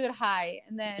only do it hi,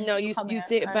 and then no, you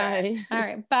say it bye. All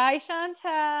right. Bye,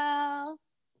 Chantel.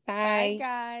 Bye,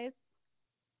 guys.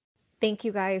 Thank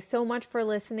you guys so much for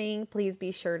listening. Please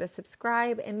be sure to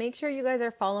subscribe and make sure you guys are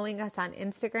following us on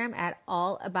Instagram at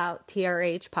All About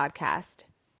TRH Podcast.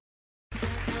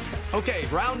 Okay,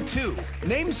 round 2.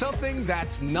 Name something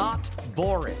that's not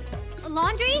boring. A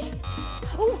laundry?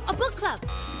 Ooh, a book club.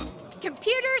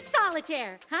 Computer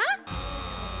solitaire, huh?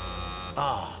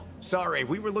 Ah, sorry,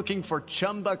 we were looking for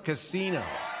Chumba Casino.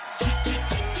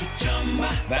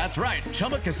 That's right,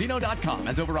 ChumbaCasino.com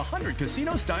has over 100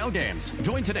 casino-style games.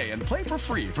 Join today and play for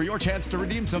free for your chance to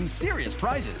redeem some serious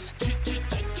prizes.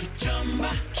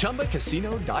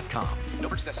 ChumbaCasino.com. No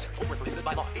purchase necessary. Void where prohibited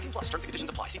by law. 18+. Terms and conditions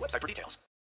apply. See website for details.